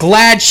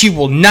 Glad she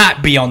will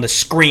not be on the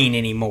screen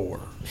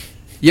anymore.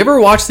 You ever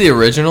watch the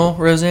original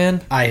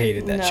Roseanne? I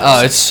hated that No. show.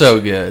 Oh, it's so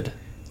good.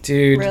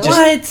 Dude,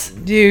 Really?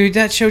 dude,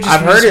 that show just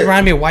I've heard it.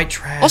 reminded me of white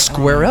trash. I'll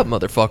square up,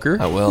 motherfucker.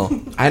 I will.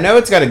 I know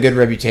it's got a good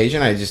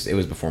reputation. It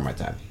was before my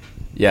time.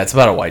 Yeah, it's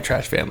about a white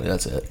trash family.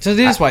 That's it. So it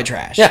is white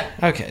trash. Yeah.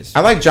 Okay. I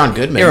like John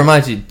Goodman. It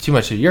reminds you too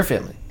much of your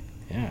family.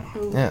 Yeah.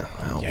 Yeah.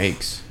 Wow.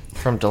 Yikes.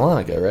 From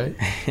Dahlonega,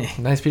 right?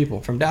 Nice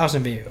people. From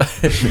Dawson View.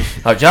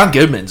 Oh, John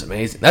Goodman's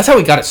amazing. That's how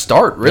he got his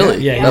start,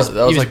 really. Yeah, he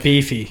that was, like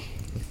beefy.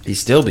 He's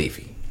still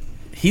beefy.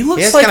 he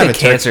looks has like kind a of a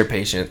cancer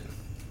patient.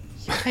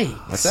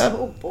 What's up?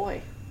 Oh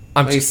boy.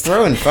 I'm He's just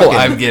throwing Oh, fucking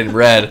I'm getting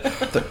red.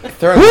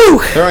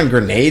 throwing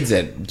grenades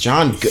at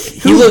John.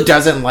 Who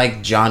doesn't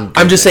like John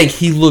Goodman? I'm just saying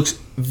he looks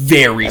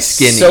very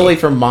skinny. Solely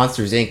from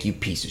Monsters Inc. You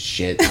piece of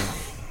shit.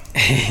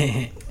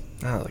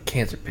 Oh, the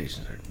cancer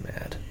patients are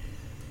mad.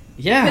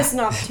 Yeah. Pissing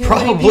off too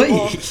Probably.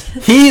 many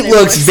people. He They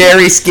looks look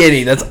very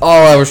skinny. That's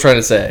all I was trying to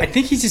I say.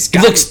 think he's just He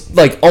got looks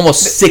like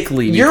almost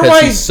sickly You're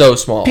because why he's so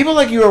small. People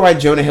like you are why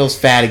Jonah Hill's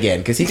fat again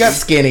because he got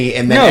skinny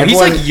and then No, he's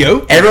everyone, like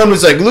yoked. Everyone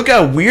was like, "Look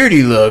how weird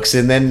he looks,"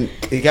 and then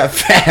he got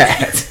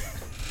fat.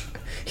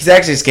 He's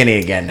actually skinny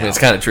again I now. mean, it's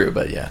kind of true,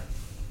 but yeah.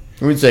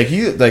 Everyone's like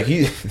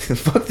he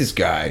fuck this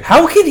guy.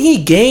 How can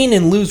he gain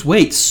and lose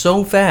weight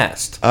so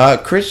fast?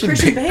 Christian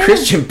Bale?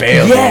 Christian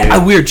Bale. Yeah,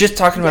 dude. we were just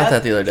talking about Yep.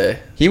 that the other day.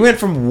 He went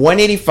from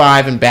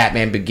 185 in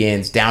Batman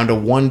Begins down to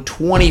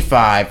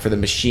 125 for The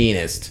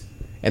Machinist,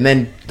 and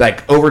then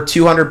like over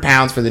 200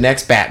 pounds for the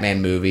next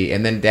Batman movie,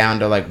 and then down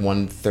to like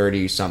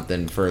 130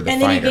 something for the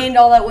And then Fighter. he gained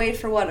all that weight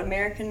for what?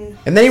 American.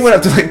 And then he went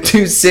up to like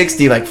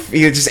 260. Like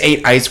he just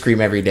ate ice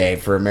cream every day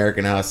for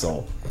American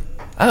Hustle,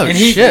 Oh, and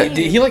he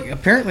shit. like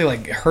apparently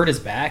like hurt his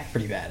back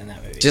pretty bad in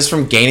that movie. just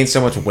from gaining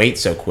so much weight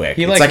so quick.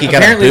 He It's like, like he got a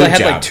apparently boob like, had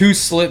job. like 2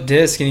 slip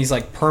discs and he's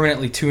like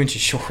permanently 2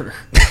 inches shorter.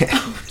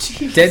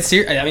 Dead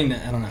serious. I mean,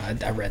 I don't know.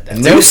 I read that.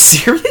 No- Are you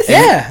serious?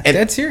 Yeah, and,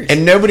 dead serious.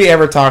 And nobody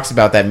ever talks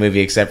about that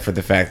movie except for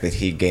the fact that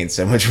he gained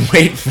so much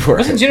weight for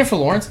Wasn't it. Jennifer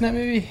Lawrence in that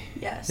movie?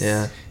 Yes.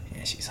 Yeah.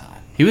 Yeah, she's hot.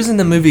 He was in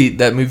that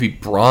movie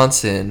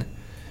Bronson.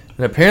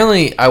 And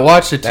apparently, I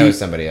watched it That too. was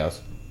somebody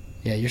else.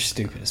 Yeah, you're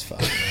stupid as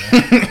fuck.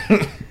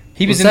 Man.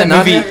 He was, Was in that that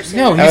not movie. him?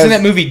 No, he That was in was-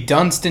 that movie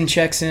Dunstan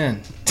Checks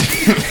In.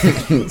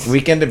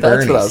 Weekend at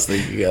That's Bernie's. what I was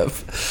thinking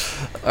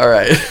of. All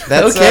right.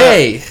 That's,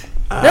 okay.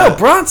 No,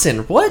 Bronson.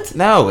 What?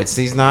 No,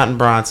 he's not in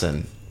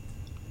Bronson.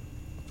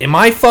 Am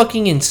I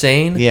fucking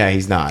insane? Yeah,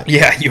 he's not.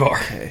 Yeah, you are.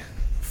 Okay.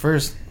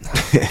 First,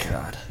 oh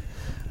God,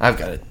 I've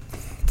got a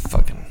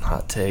fucking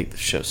hot take. The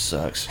show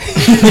sucks.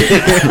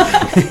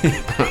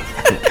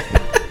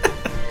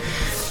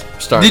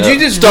 Did you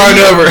just start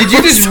over? Did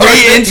you just Start-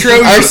 re-intro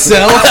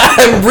yourself?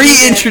 I'm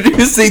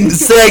reintroducing the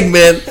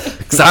segment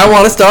because I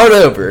want to start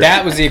over.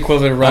 That was the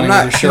equivalent of I'm running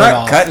not, with I'm your not shirt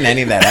off. cutting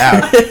any of that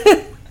out.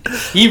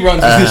 He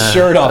runs with his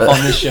shirt off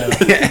on this show.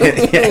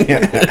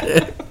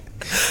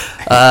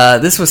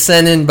 This was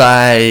sent in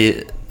by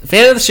a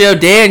fan of the show,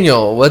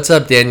 Daniel. What's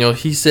up, Daniel?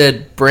 He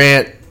said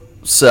Brant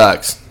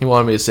sucks. He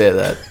wanted me to say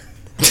that.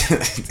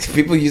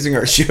 People using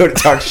our show to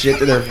talk shit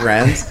to their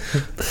friends.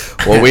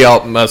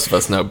 Well, most of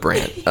us know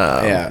Brant.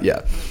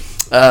 Yeah.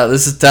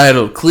 This is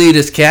titled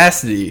Cletus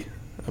Cassidy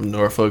of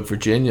Norfolk,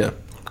 Virginia.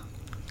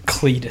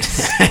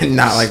 Cletus.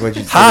 Not like what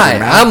you said. Hi,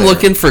 I'm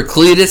looking for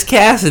Cletus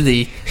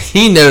Cassidy.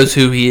 He knows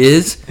who he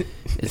is.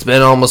 It's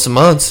been almost a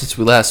month since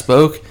we last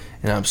spoke,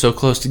 and I'm so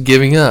close to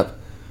giving up.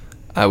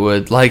 I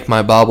would like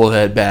my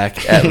bobblehead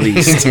back at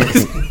least.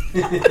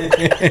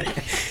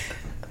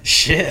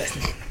 Shit.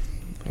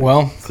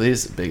 Well, Cletus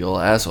is a big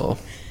old asshole.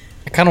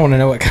 I kind of want to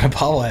know what kind of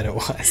bobblehead it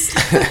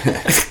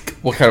was.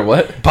 What kind of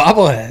what?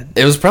 Bobblehead.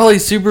 It was probably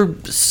super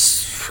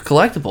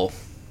collectible.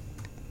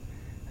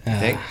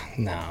 Think?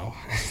 No.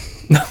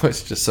 No,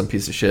 it's just some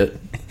piece of shit.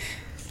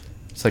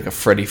 It's like a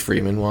Freddie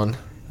Freeman one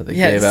that they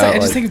Yeah, gave it's out like- I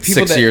just like think of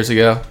people 6 that- years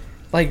ago.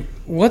 Like,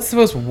 what's the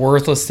most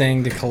worthless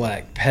thing to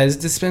collect? Pez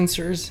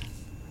dispensers?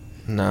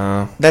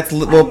 No.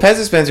 Pez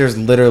dispenser is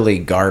literally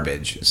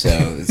garbage, so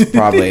it's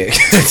probably a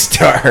good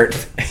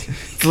start.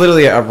 It's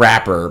literally a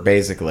wrapper,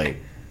 basically.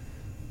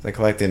 Like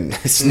collecting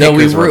Snickers. No,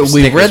 we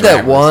Snickers read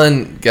that wrappers.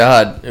 one,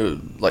 God, it was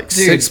like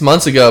Dude. 6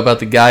 months ago about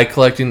the guy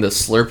collecting the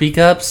Slurpee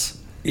cups.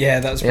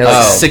 Yeah, that was Yeah, pretty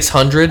like Oh.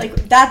 600.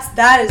 Like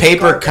that is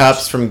Paper garbage.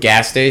 cups from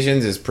gas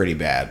stations is pretty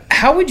bad.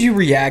 How would you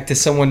react to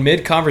someone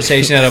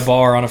mid-conversation at a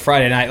bar on a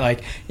Friday night,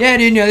 like, yeah,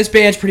 dude, this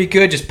band's pretty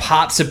good, just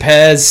pops a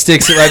Pez,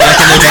 sticks it right back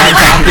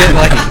in their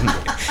back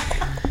pocket, like,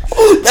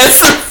 That's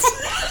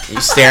the. You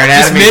staring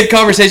at Just me? mid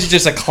conversation,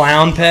 just a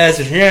clown pez.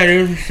 Yeah,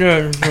 dude.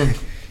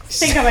 I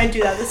think I might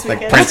do that this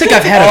weekend. I don't think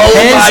I've had a Oh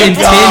pez my in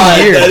God,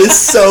 10 years. that is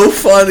so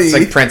funny. It's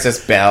like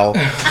Princess Belle.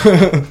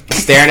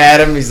 Staring at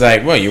him, he's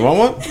like, "What? You want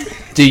one?"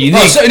 Dude, you Oh,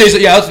 need. so,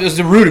 yeah, that's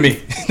rude of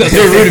me. That's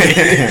so rude of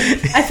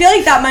me. I feel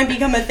like that might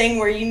become a thing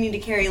where you need to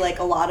carry like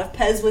a lot of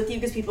Pez with you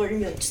because people are gonna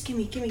be like, just give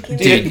me. Dude,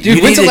 Dude, you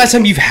when's need the to- last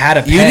time you've had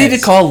a pez? You need to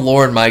call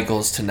Lorne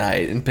Michaels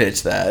tonight and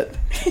pitch that.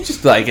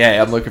 Just be like, hey,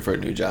 I'm looking for a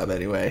new job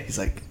anyway. He's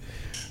like,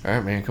 all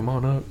right, man, come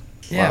on up.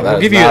 Yeah, Wow, we'll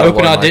that give is you not an a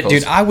open Lorne audition.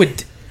 Dude,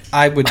 Michaels.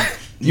 I would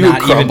You would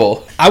not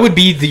crumble. Even, I would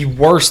be the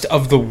worst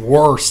of the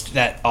worst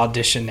that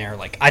audition there.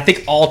 Like, I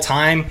think all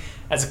time,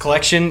 as a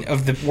collection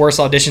of the worst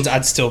auditions,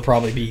 I'd still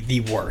probably be the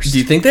worst. Do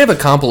you think they have a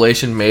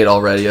compilation made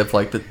already of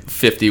like the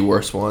 50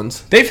 worst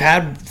ones? They've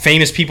had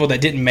famous people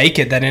that didn't make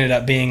it that ended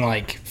up being,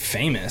 like,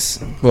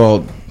 famous.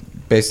 Well,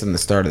 based on the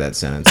start of that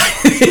sentence.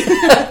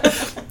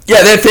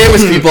 Yeah, they're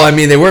famous people. I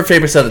mean, they weren't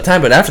famous at the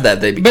time, but after that,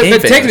 they But, became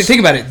but famous. think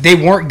about it. They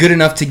weren't good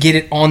enough to get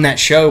it on that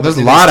show. There's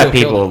but a they lot still of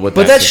killed people it. with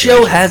But that show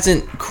situation.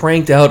 hasn't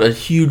cranked out a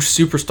huge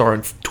superstar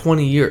in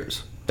 20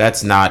 years.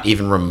 That's not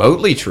even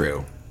remotely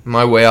true. Am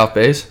I way off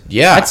base?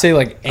 Yeah. I'd say,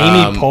 like,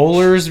 Amy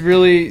Poehler's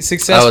really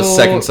successful.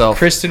 Second Self.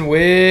 Kristen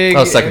Wiig.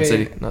 Oh, Second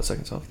City. Not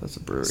Second Self. That's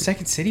a brewery.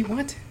 Second City?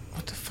 What?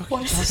 What the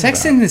fuck?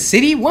 Sex in the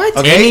City? What?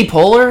 Okay. Amy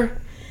Poehler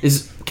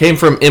came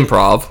from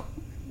improv.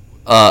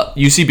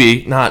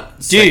 UCB,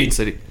 not Second Dude,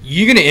 City.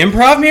 you gonna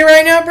improv me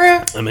right now, bro?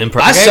 I'm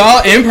improv. I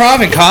saw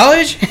improv in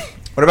college.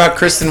 What about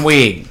Kristen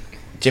Wiig,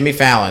 Jimmy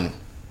Fallon,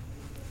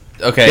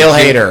 Okay. Bill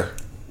Hader?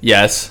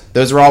 Yes.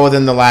 Those are all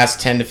within the last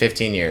 10 to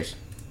 15 years.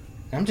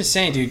 I'm just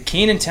saying, dude.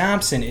 Kenan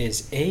Thompson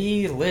is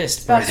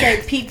A-list, About bro. to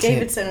say Pete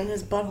Davidson and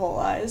his butthole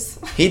eyes.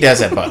 He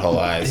does have butthole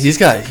eyes. He's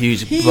got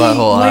huge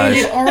butthole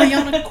landed eyes.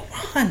 Ariana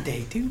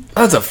Grande, dude.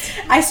 That's a.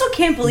 I still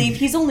can't believe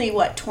he's only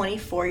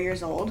 24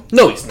 years old.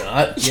 No, he's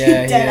not.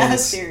 Yeah, Dead he ass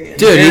is. serious.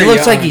 Dude, he Very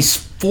looks like young. he's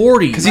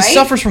 40. Because he Right?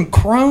 suffers from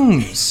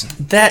Crohn's,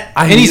 and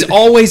and he's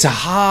always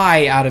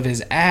high out of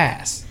his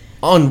ass.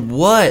 on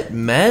what?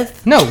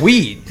 Meth? No,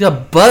 weed. He's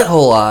got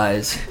butthole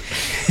eyes.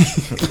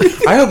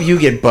 I hope you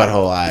get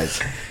butthole eyes.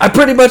 I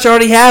pretty much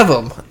already have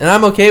them, and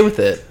I'm okay with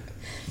it.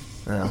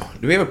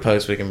 Do we have a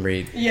post we can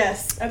read?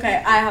 Yes.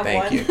 Okay, I have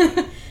Thank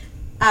one.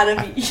 Out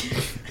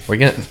of We're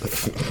gonna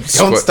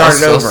Don't start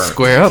it over.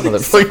 Square up,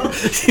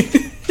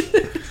 motherfucker.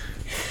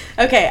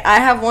 Okay, I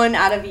have one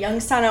out of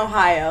Youngstown,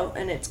 Ohio,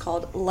 and it's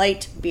called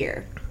Light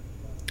Beer.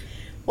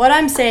 What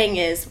I'm saying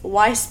is,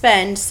 why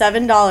spend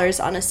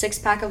 $7 on a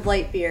 6-pack of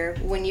light beer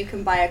when you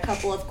can buy a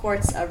couple of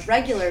quarts of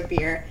regular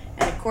beer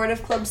and a quart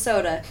of club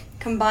soda,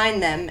 combine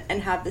them,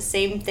 and have the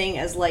same thing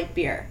as light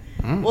beer?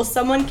 Will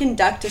someone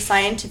conduct a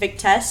scientific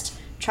test,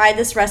 try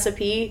this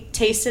recipe,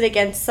 taste it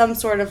against some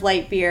sort of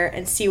light beer,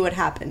 and see what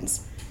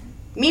happens?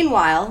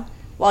 Meanwhile,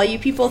 while you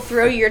people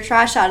throw your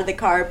trash out of the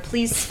car,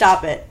 please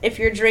stop it. If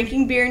you're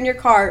drinking beer in your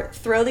car,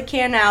 throw the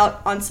can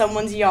out on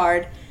someone's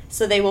yard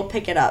so they will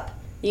pick it up.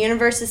 The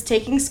universe is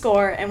taking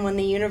score, and when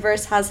the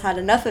universe has had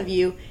enough of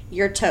you,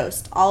 you're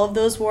toast. All of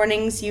those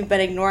warnings you've been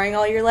ignoring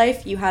all your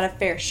life, you had a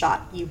fair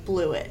shot. You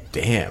blew it.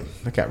 Damn,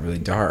 that got really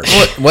dark.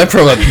 Went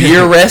from a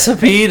beer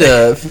recipe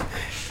to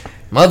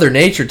Mother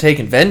Nature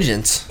taking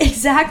vengeance.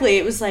 Exactly.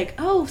 It was like,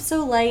 oh,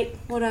 so light,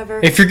 whatever.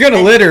 If you're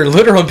gonna litter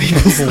on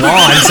people's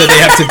lawn, so they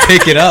have to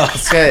pick it up.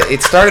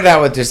 It started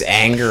out with just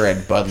anger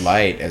at Bud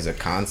Light as a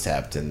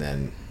concept, and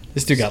then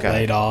This dude got Scott.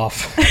 laid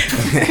off.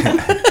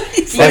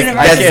 The like,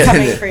 universe is I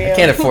coming for you. I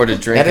can't afford to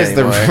drink that is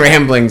anymore. the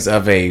ramblings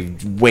of a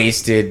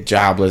wasted,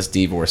 jobless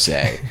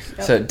divorcee.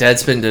 So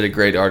Deadspin did a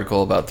great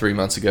article about 3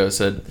 months ago.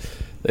 Said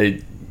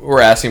they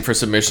were asking for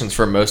submissions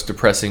for most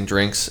depressing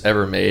drinks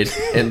ever made,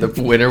 and the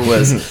winner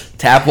was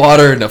tap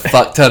water and a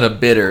fuck ton of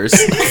bitters.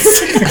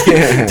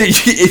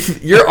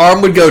 Dude, your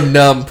arm would go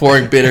numb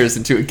pouring bitters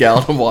into a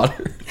gallon of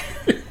water.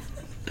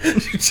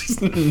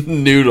 Just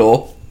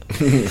noodle.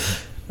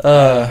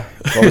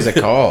 What was it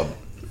called?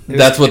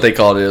 That's what they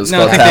called it. It was No,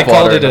 I called think tap they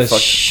called water it and a fuck.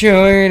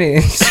 short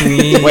and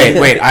sweet.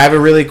 Wait, I have a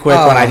really quick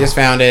one. I just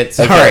found it.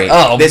 Sorry.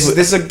 Oh, this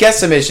is a guest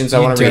submission, so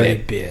I You want to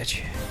read dirty it.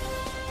 bitch.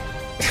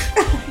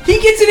 He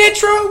gets an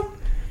intro.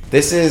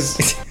 This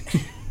is...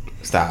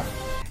 Stop.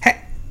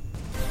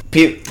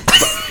 We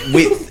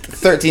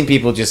 13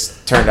 people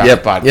just turned off the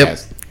podcast. Yep,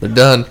 they're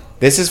done.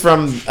 This is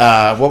from...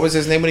 what was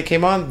his name when he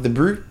came on? The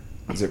Brute?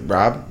 Was it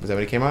Rob? Was that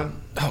when he came on?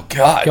 Oh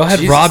God! Y'all had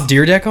Jesus. Rob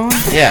Deerdeck on?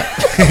 Yeah.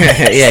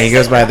 Yeah, he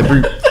goes by The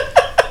Brute.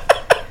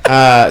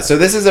 So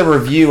this is a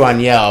review on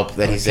Yelp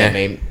that he sent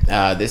me.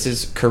 This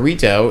is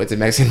Carrito. It's a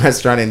Mexican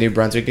restaurant in New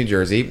Brunswick, New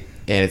Jersey.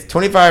 And it's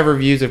 25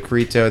 reviews of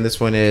Carrito. And this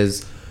one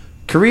is...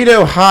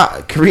 Carrito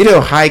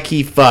high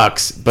key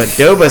fucks, but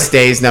Doba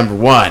stays number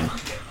one.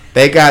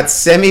 They got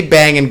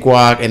semi-banging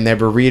guac, and their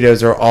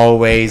burritos are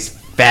always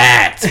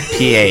fat.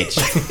 PH.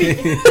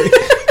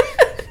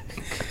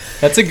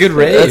 That's a good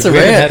rave. That's a We haven't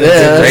rave. had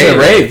That's a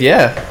rave. rave.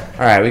 Yeah.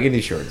 All right, we can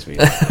do short and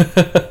sweet.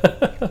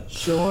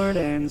 Short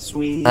and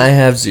sweet. I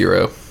have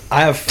 0.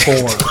 I have 4.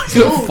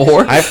 You have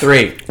 4? I have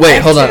 3. Wait,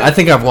 hold on. 2. I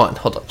think I've 1.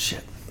 Hold on.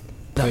 Shit.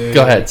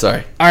 Go ahead.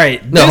 Sorry. All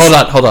right. No,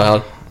 hold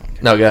on.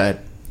 No, go ahead.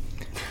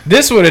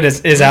 This one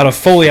is out of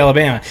Foley,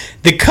 Alabama.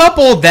 The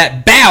couple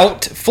that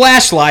bout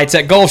flashlights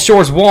at Gulf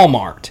Shores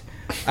Walmart.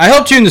 I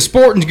helped you in the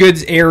sporting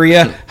goods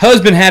area.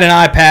 Husband had an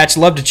eye patch.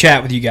 Love to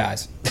chat with you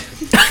guys.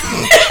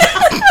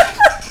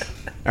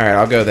 All right,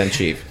 I'll go then,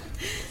 Chief.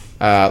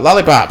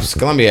 Lollipops,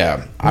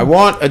 Columbia. I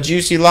want a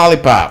juicy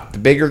lollipop. The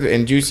bigger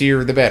and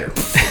juicier, the better.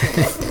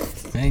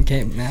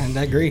 Okay, man,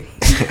 I agree.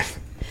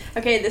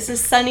 Okay, this is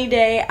Sunny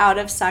Day out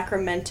of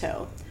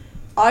Sacramento.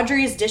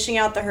 Audrey is dishing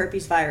out the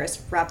herpes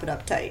virus. Wrap it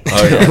up tight.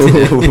 Oh, yeah.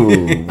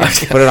 Ooh,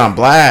 put it on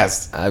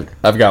blast.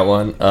 I've got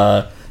one.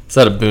 It's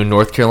out of Boone,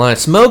 North Carolina.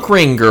 Smoke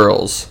ring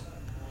girls.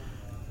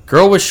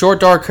 Girl with short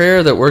dark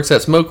hair that works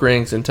at smoke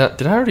rings in town.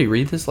 Did I already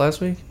read this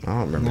last week? I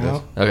don't remember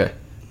No. Okay.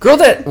 Girl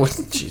that...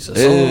 What, Jesus.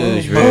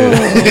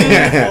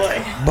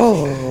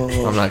 Oh,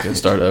 I'm not going to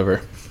start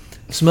over.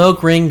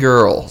 Smoke ring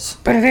girls.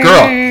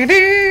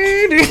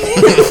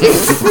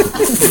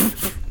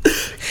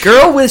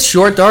 Girl with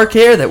short dark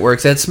hair that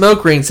works at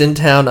smoke rings in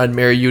town. I'd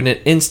marry you in an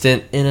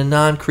instant in a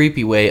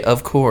non-creepy way,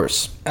 of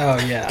course. Oh,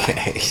 yeah.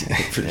 okay,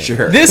 for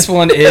sure. This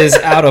one is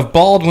out of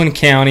Baldwin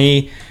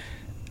County,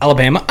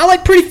 Alabama. I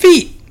like pretty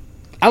feet,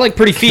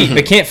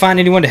 but can't find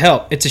anyone to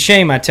help. It's a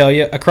shame, I tell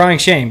you. A crying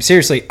shame.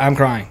 Seriously, I'm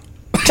crying.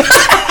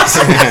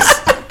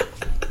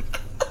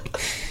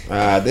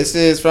 This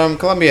is from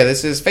Columbia.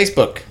 This is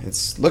Facebook.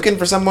 It's looking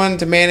for someone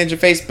to manage a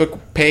Facebook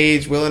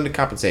page willing to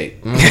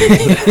compensate.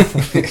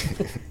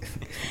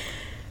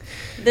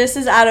 This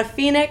is out of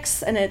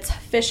Phoenix, and it's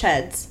fish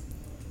heads.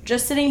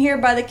 Just sitting here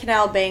by the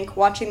canal bank,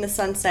 watching the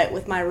sunset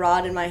with my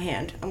rod in my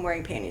hand. I'm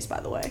wearing panties,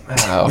 by the way.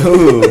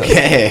 Oh.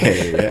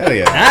 Okay. Hell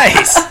yeah.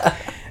 Nice.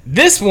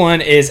 This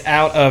one is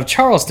out of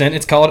Charleston.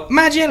 It's called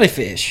My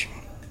Jellyfish.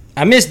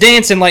 I miss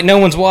dancing like no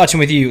one's watching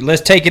with you.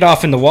 Let's take it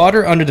off in the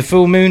water under the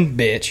full moon,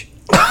 bitch.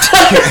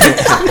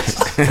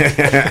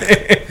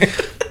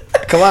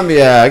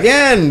 Columbia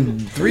again.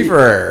 3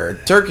 for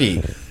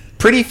Turkey.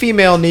 Pretty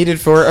female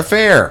needed for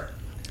affair.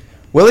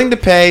 Willing to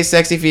pay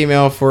sexy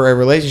female for a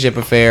relationship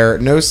affair.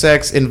 No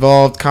sex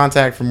involved.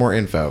 Contact for more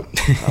info.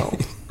 Oh.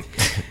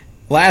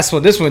 Last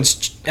one. This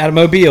one's out of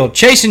Mobile.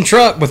 Chasing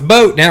truck with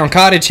boat down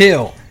Cottage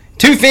Hill.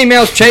 2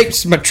 females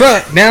chased my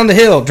truck down the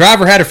hill.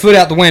 Driver had her foot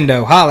out the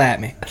window. Holla at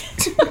me.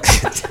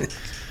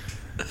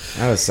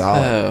 That was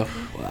solid. Oh,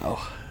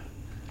 wow.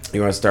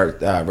 You want to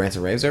start rants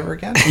and raves over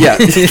again? Yeah.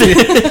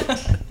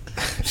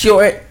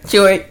 Short.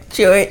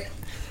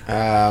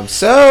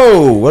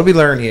 So, what did we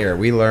learn here?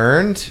 We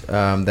learned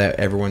that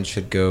everyone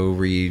should go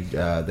read,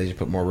 they should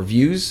put more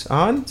reviews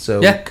on.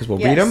 So, Yeah. because we'll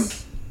Yes. read them.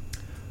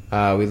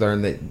 We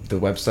learned that the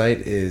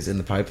website is in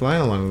the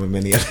pipeline, along with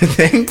many other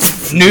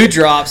things. New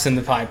drops in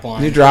the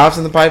pipeline. New drops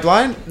in the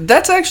pipeline.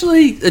 That's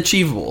actually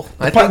achievable.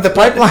 The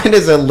pipeline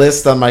is a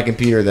list on my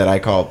computer that I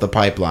call the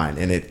pipeline,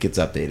 and it gets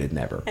updated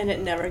never. And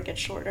it never gets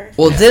shorter.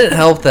 Well, it didn't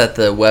help that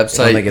the only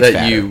website gets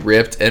that you fatter.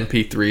 ripped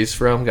MP3s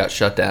from got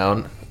shut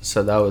down,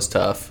 so that was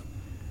tough.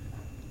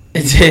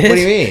 It did? What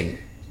do you mean?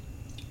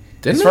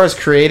 Didn't As it? far as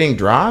creating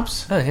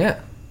drops, Oh, yeah.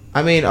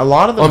 I mean, a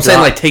lot of them. Well, I'm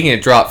saying like taking a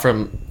drop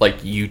from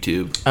like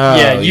YouTube.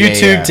 Yeah,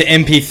 YouTube to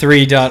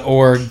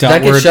mp3.org.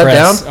 that get shut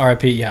down?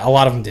 RIP. Yeah, a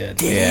lot of them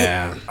did.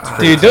 Yeah.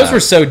 Dude, those were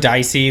so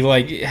dicey.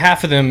 Like,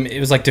 half of them, it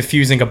was like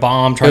defusing a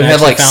bomb, trying It to had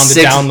actually like found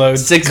six the download.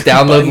 6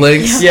 download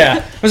links.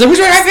 Yeah. I was like, who's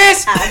gonna have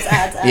this?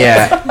 Ads.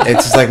 Yeah,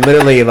 it's just like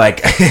literally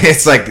like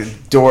it's like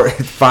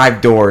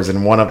 5 doors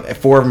and 4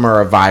 of them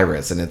are a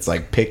virus, and it's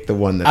like pick the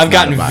one that's. I've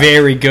gotten not a virus.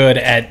 very good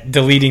at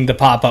deleting the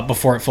pop-up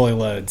before it fully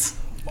loads.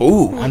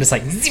 Ooh. I'm just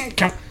like,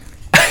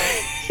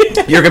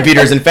 Your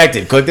computer is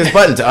infected. Click this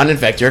button to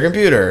uninfect your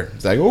computer.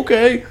 It's like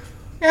okay.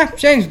 yeah,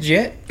 changed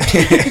it.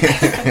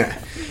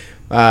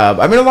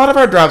 I mean, a lot of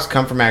our drops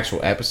come from actual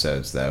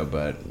episodes, though.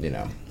 But you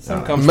know,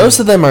 Some come Most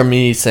of them are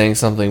me saying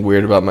something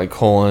weird about my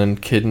colon,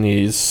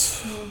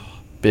 kidneys,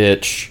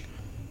 bitch,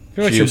 I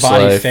feel like your Juice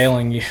body Life.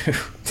 failing you.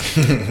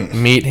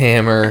 meat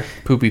hammer,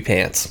 poopy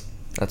pants.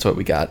 That's what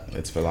we got.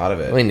 it's for a lot of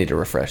it. We need to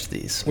refresh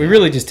these. We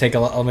really just take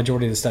a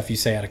majority of the stuff you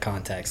say out of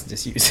context and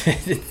just use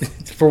it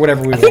for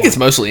whatever we I want. think it's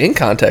mostly in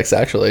context,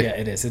 actually. Yeah,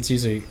 it is. It's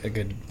usually a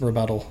good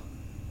rebuttal.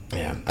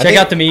 Yeah. Check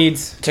out the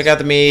Meads. Check out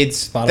the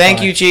Meads. Spotify.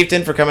 Thank you,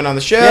 Chieftain, for coming on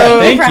the show. Yeah,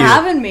 Thank you Thank for you.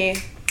 having me.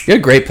 You had a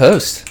great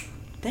post.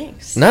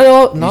 Thanks. Not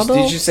all. Not all.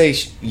 Did you say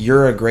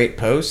you're a great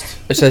post?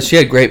 It says she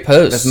had great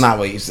posts. That's not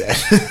what you said.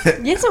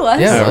 Yes, it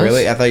was. Yeah. Oh,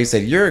 really? I thought you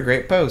said you're a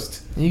great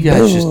post. You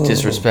guys just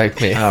disrespect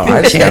me. Oh,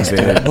 I just got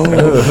bit.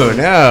 Oh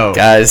no,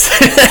 Guys.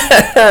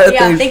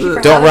 Yeah, thank you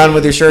for Don't having run me.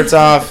 with your shirts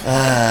off.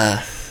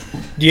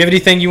 Do you have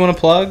anything you want to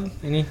plug?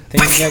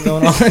 Anything you got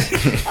going on?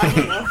 I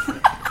don't know.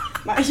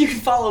 You can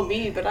follow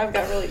me, but I've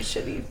got really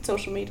shitty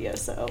social media,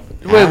 so.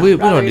 Wait, we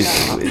Rather don't need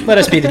not. to. Let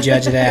us be the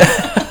judge of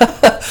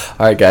that.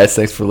 All right, guys.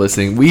 Thanks for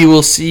listening. We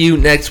will see you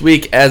next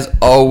week, as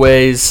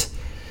always.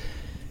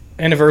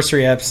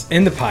 Anniversary eps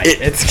in the pipe.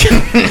 It's Keep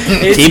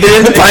it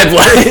in the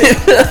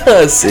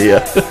pipeline. See ya.